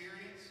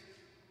experience,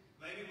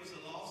 maybe it was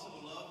the loss of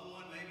a loved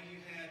one, maybe you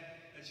had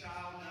a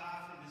child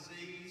die from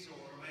disease,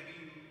 or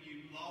maybe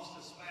you lost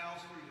a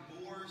spouse through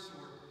divorce,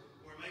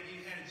 or maybe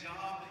you had a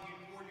job that you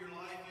poured your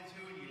life into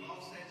and you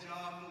lost that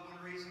job for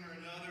one reason or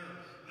another,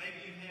 or maybe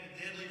you had a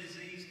deadly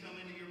disease come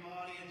into your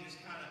body and just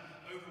kind of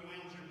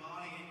overwhelmed your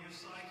body and your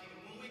psyche.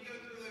 When we go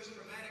through those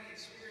traumatic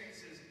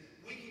experiences,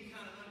 we can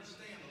kind of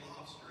understand the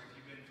lobster if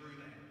you've been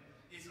through that.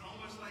 It's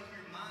almost like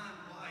your mind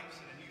wipes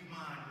and a new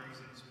mind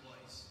grows in its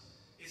place.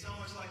 It's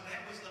almost like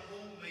that was the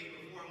old me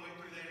before I went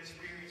through that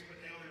experience, but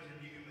now there's a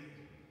new me.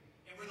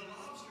 And for the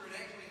lobster, it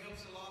actually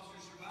helps the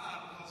lobster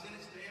survive, because in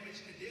its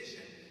damaged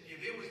condition, if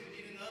it was to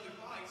get into other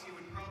fights, it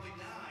would probably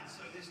die. And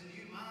so this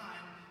new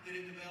mind that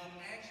it developed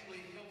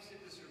actually helps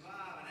it to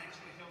survive and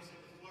actually helps it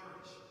to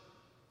flourish.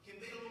 It can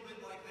be a little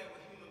bit like that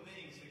with human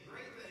beings. The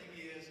great thing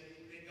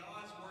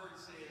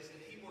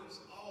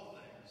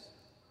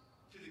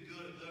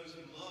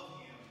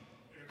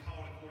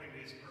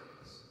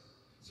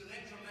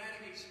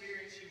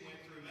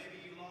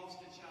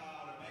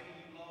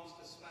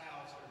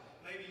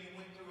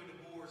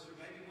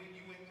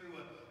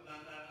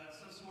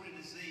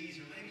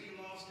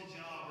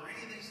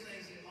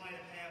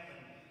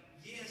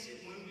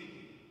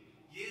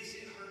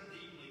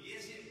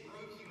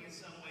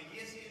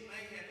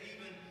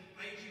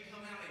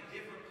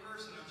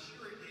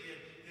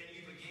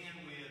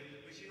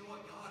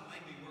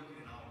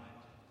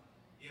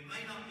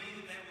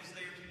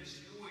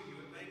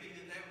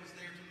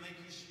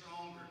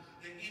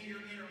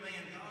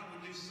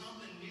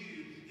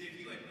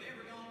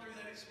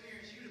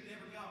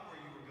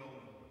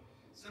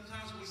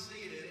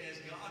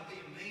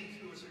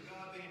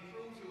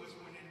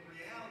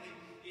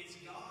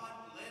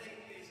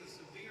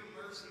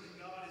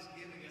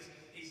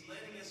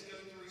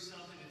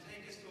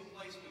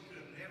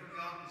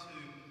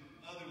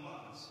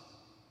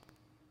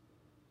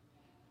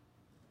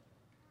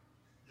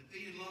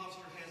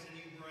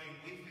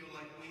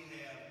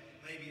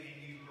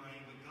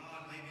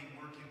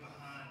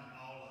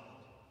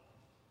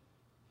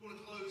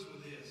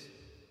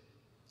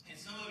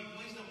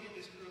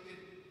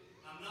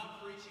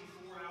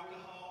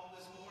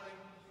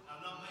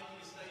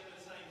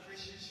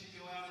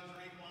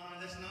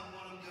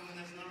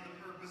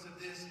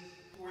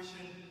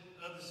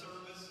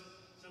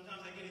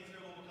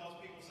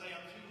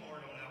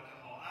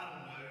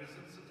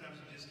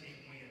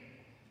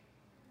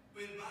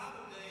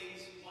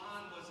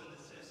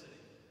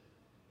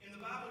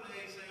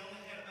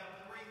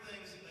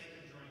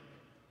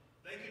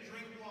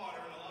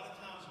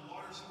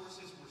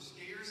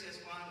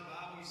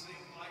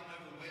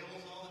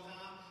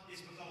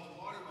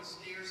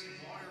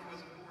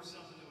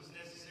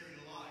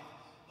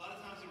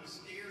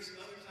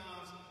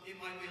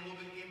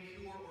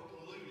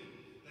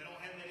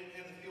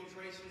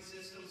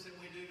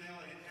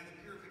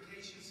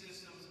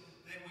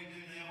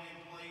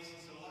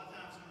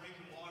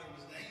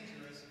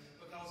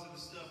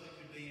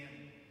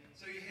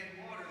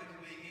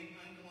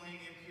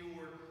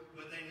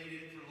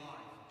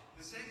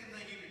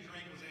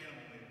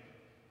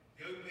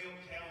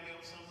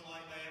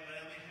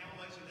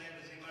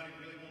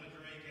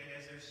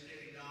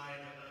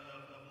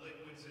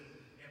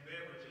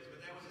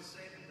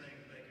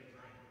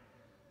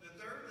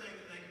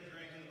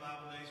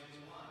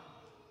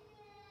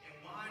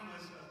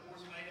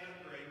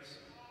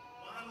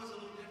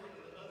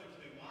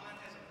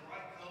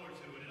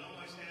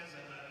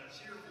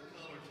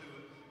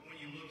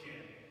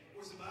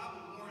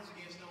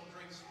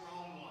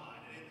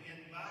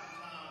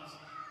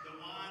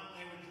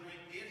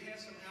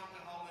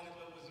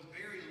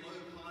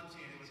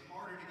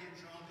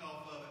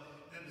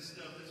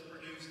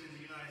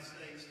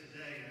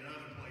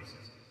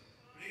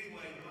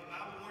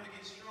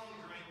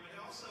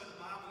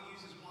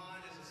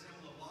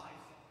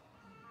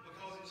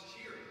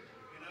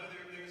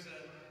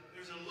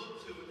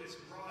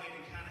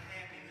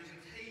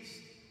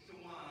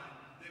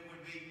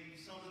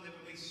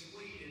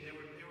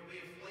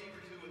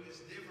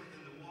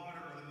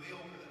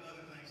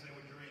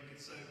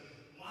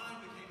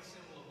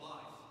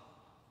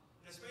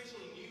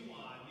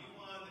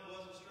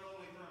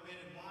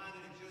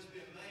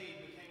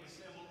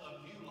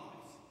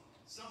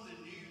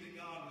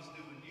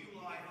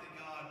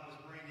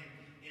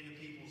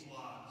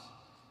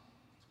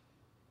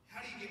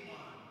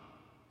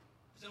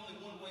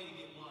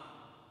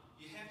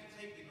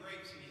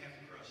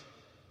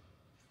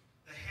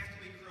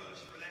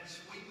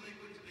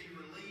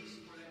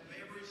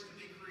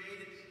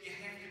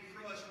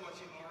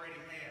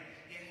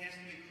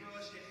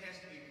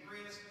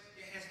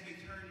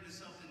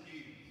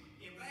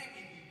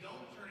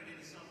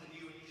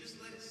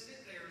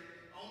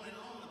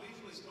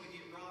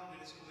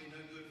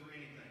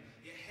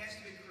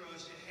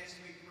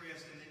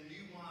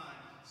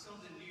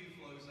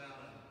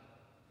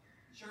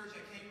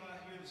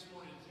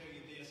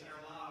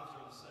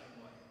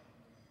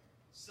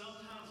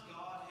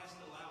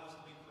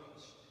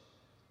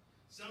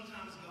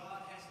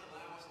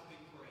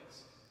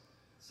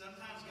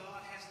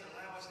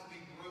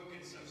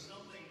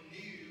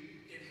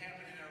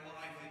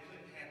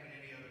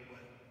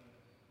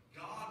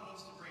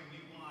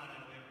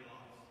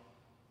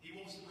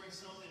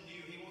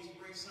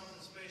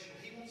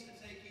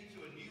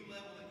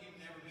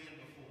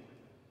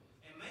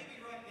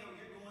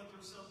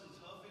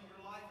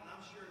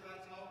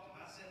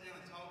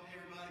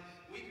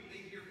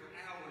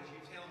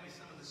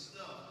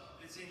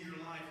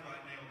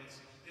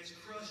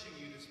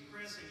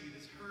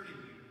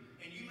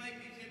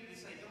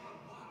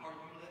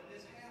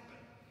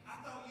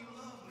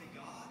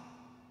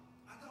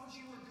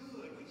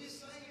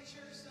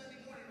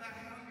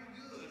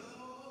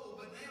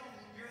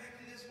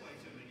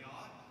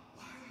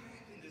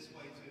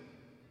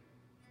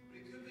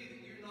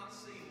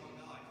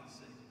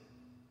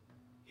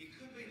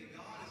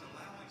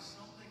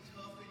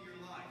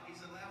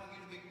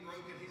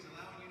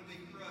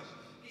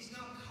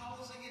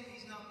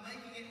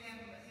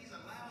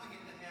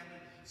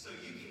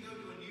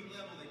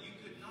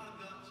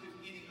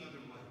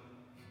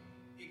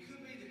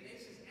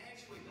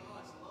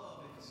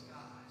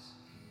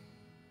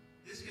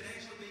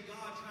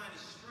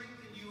has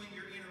strengthened you in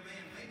your inner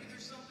man. Maybe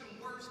there's something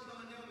worse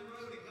coming down the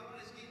road, and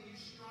God is getting you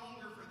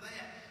stronger for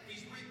that.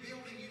 He's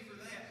rebuilding you for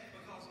that,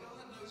 because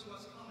God knows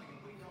what's coming,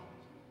 and we don't.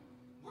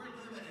 We're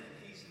limited,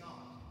 and He's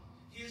not.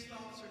 His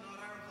thoughts are not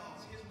our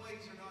thoughts. His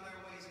ways are not our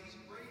ways. He's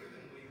greater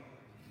than we are.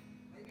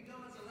 Maybe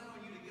God's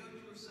allowing you to go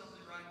through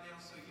something right now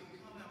so you'll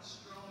come out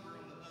stronger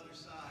on the other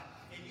side,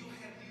 and you'll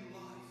have new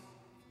life.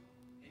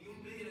 And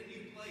you'll be in a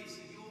new place,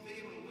 and you'll be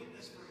able to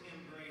witness for Him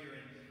greater.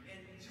 And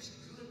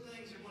just good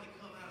things are going to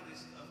come out of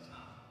this tough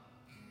time.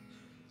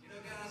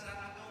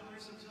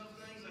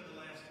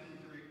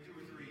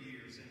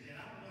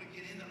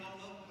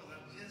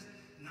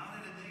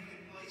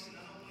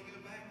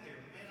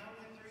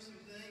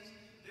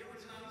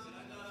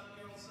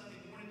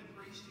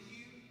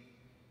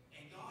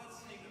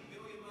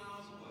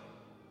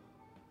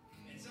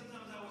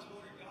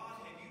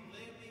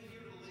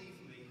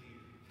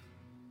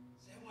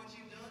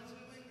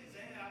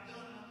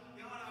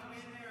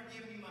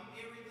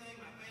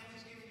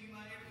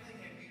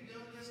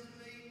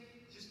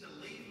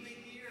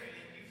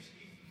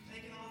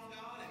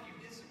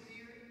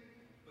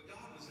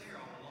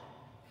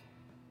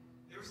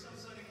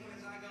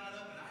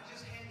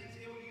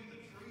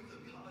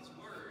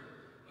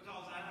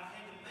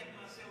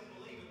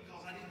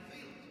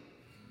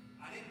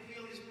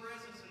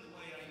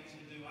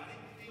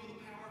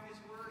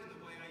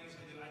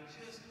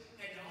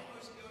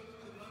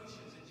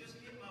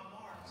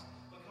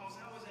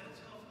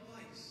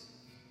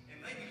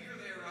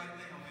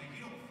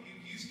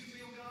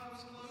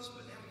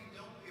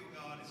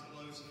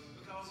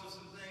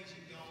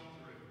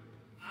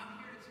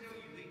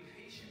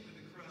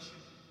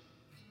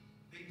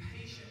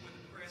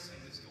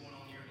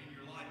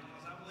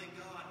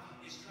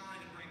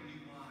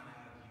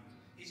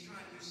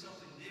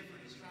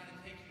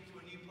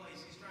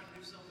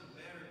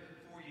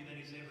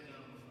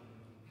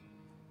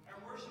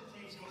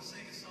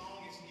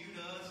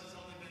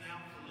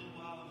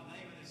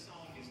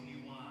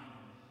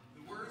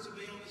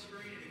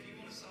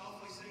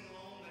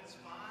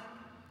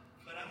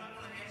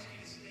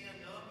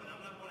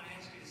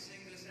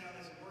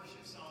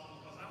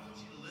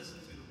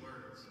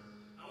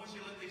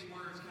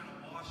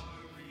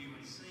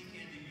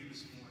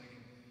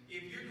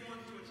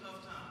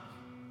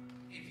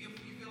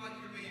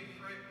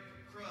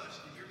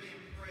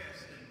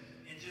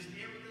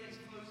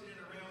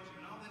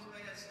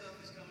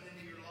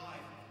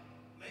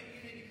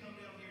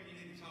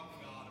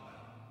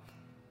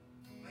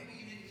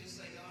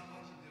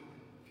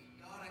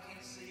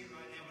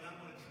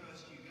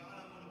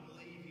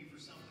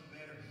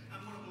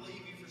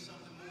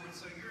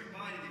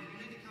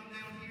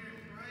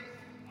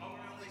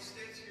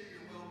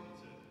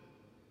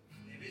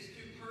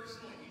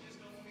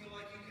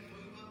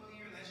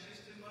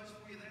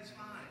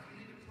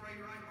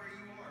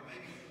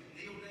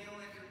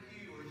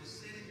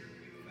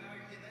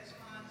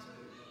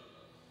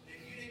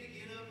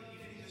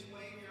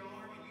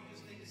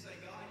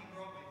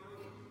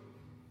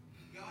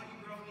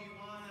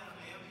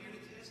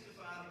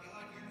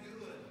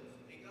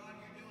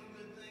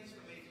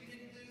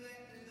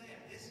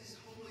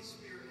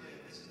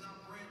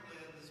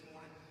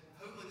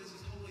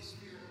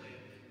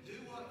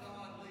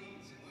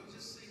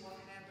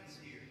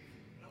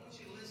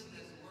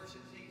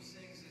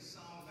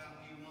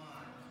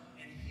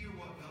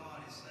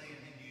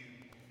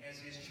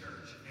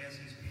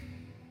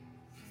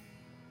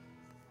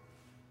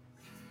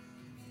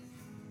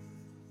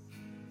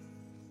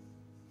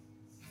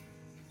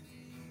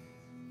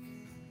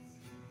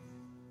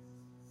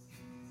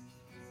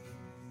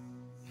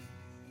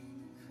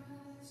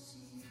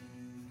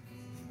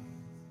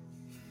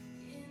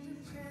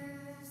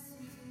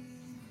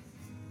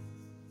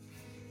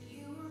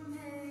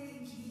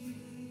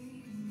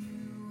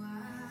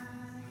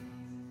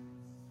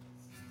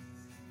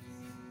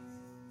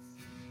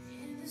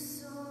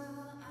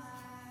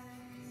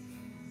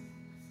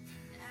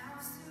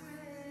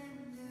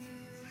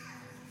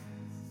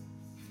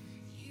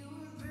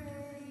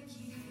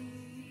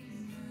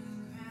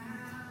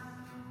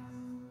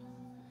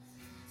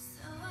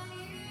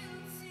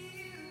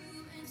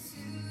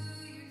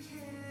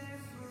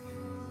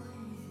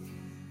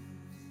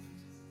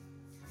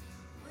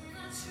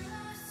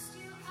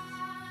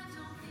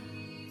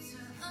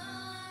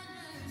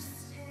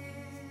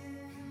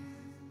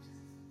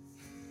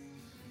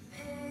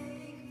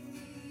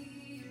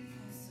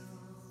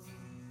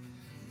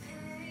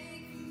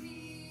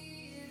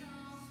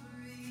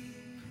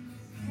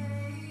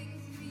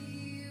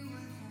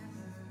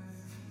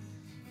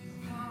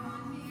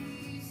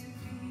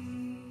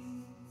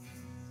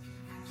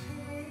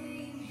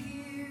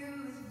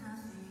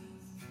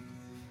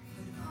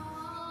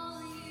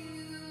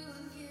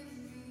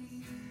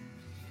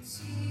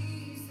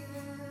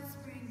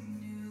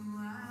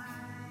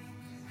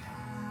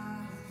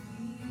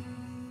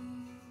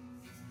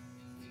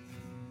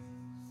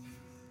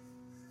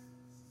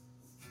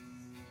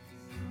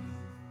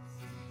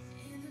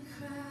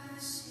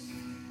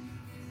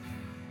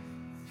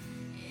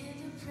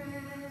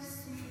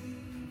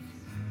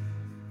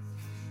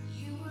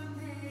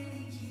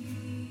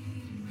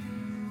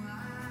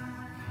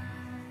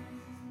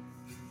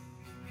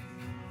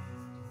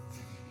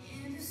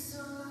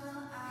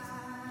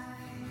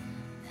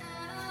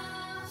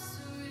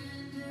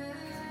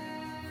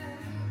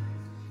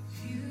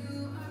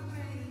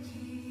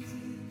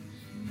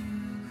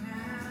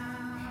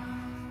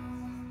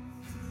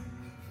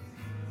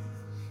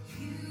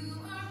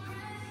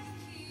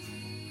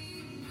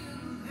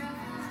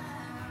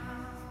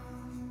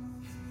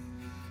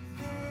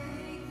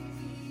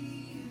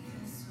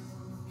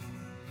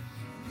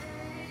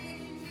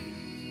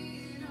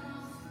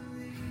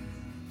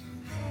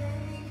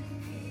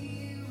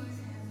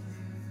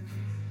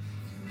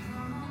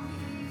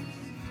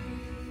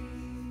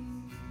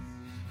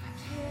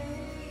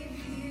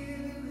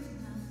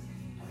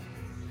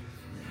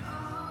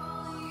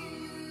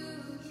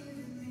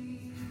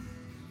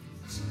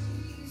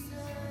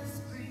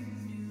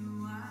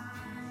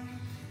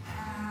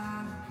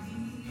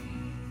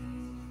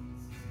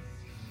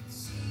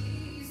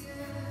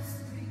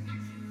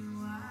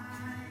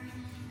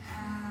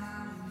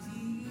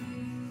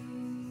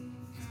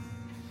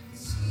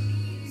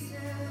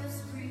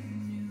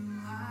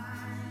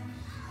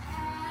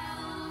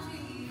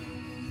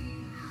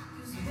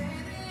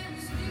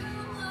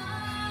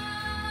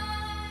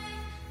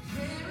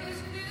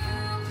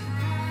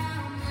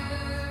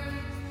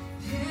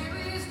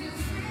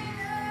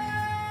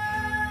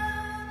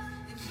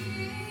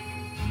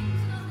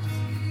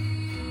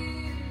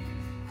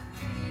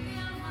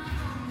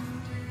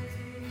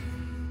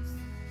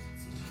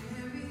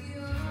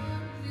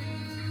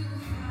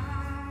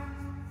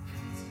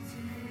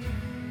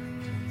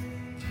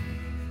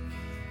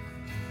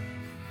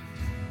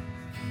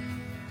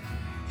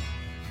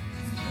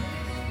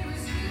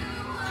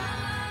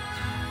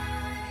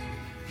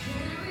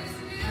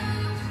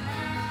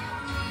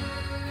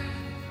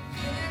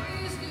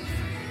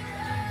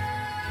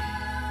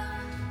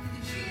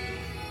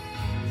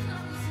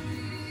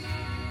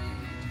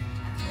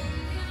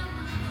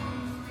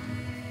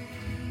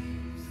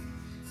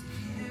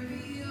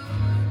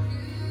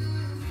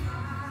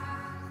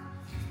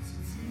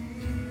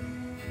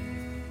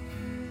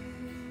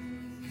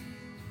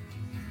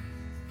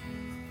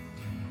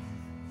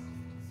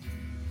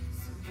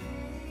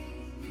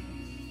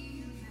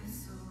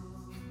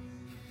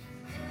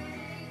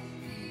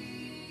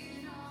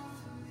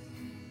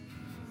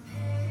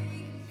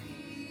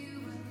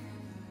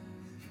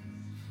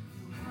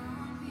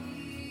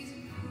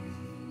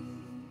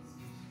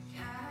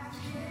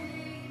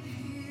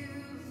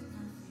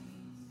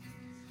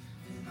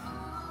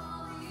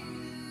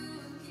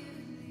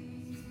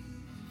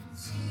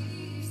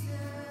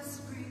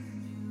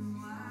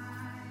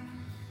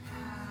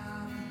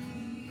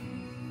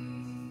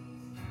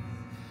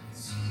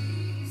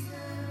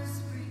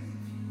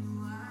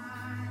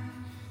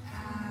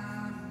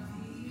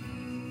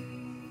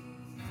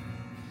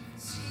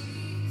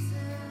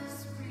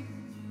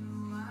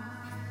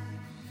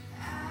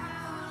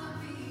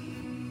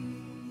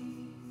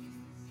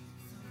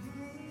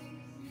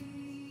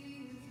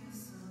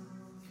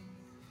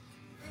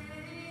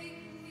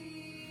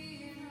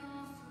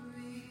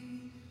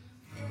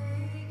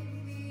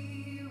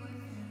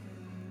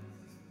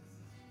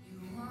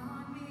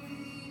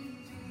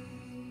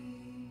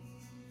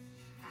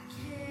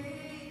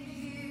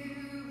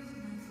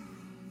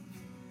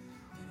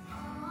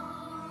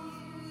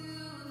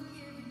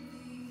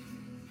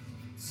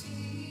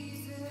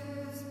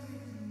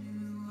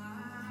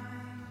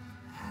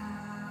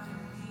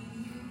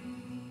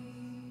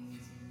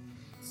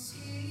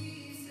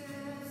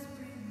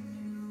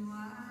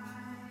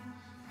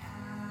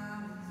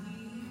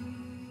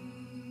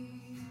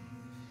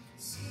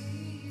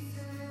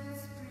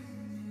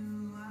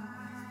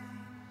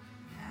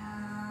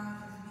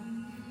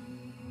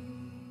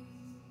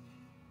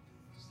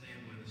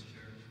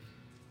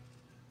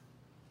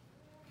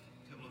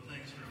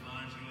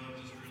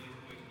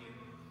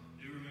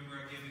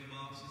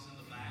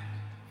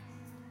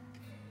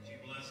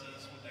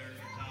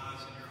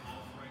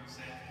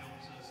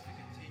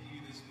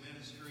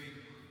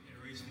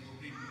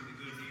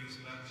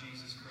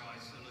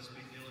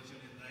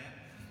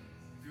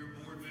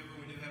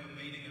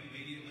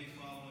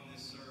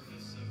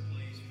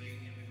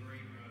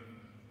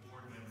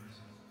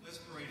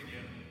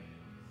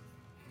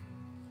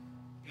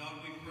 God,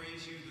 we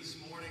praise you this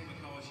morning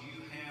because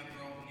you have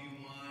brought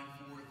new wine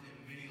forth in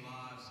many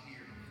lives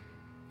here.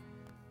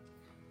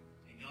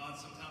 And God,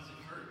 sometimes it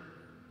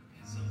hurt,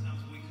 and sometimes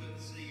we couldn't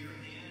see your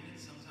hand,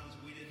 and sometimes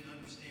we didn't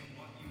understand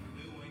what you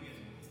were doing. And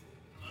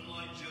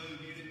unlike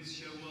Job, you didn't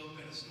show up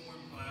in a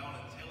storm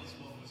cloud and tell us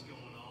what was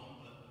going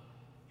on. But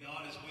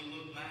God, as we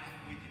look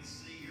back, we can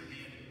see your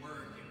hand at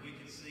work, and we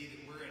can see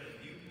that we're at a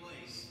new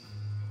place,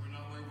 and we're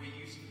not where we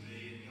used to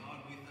be. And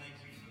God, we thank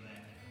you for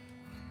that.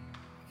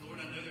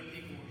 Lord, I know there are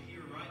people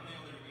here right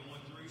now that are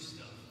going through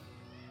stuff.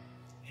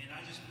 And I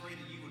just pray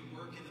that you would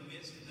work in the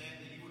midst of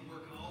that you would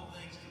work all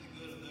things to the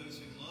good of those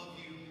who love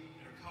you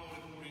and are called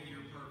according to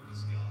your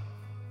purpose, God.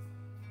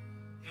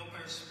 Help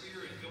our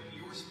spirit, help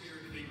your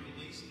spirit to be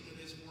released into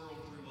this world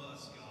through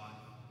us, God.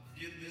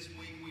 This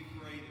week we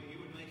pray that we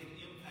would make an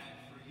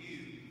impact for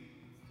you,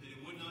 that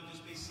it would not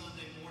just be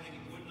Sunday morning,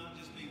 it would not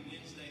just be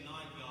Wednesday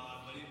night,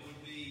 God, but it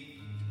would be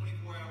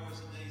 24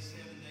 hours a day,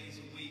 7 days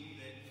a week,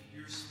 that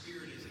your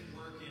spirit is at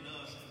work in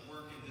us and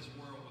work in this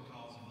world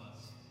because of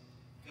us.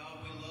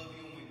 God, we love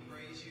you and we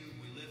praise you.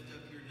 We lift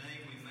up your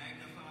name. We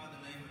magnify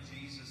the name of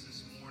Jesus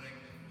this morning.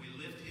 We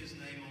lift his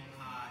name on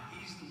high.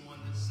 He's the one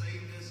that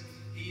saved us.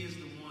 He is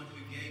the one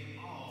who gave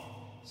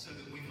all so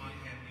that we might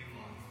have new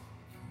life.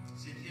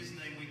 It's in his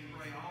name we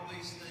pray all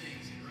these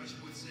things. And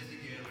Rushwood said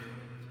together,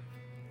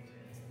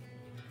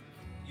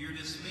 you're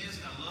dismissed.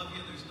 I love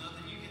you.